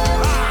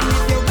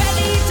 You're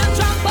ready to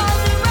jump on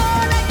the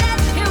road again.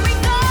 Here we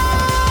go.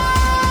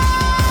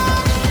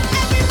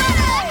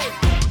 Everybody,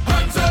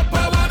 Hands up, I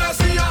wanna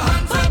see your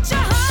hands up. put your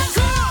hands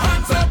up.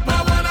 Hands up,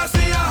 I wanna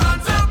see your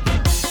hands up.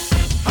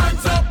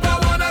 Hands up, I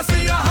wanna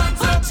see your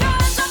hands up. Put your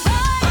hands up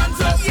high.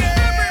 Hands up, yeah.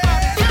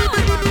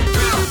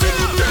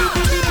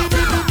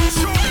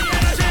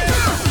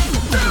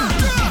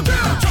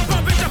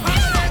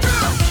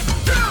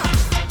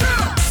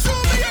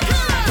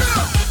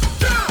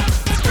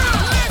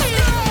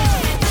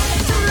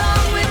 Too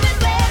long we've been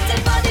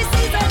waiting for this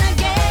season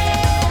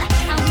again,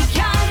 and we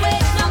can't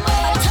wait no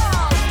more.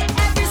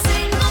 Every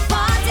single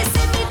party,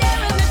 see me there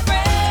with my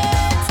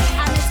friends,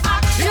 and it's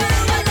action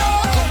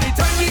galore.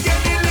 Anytime we get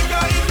the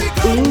liquor, if we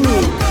go, go,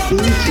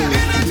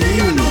 go,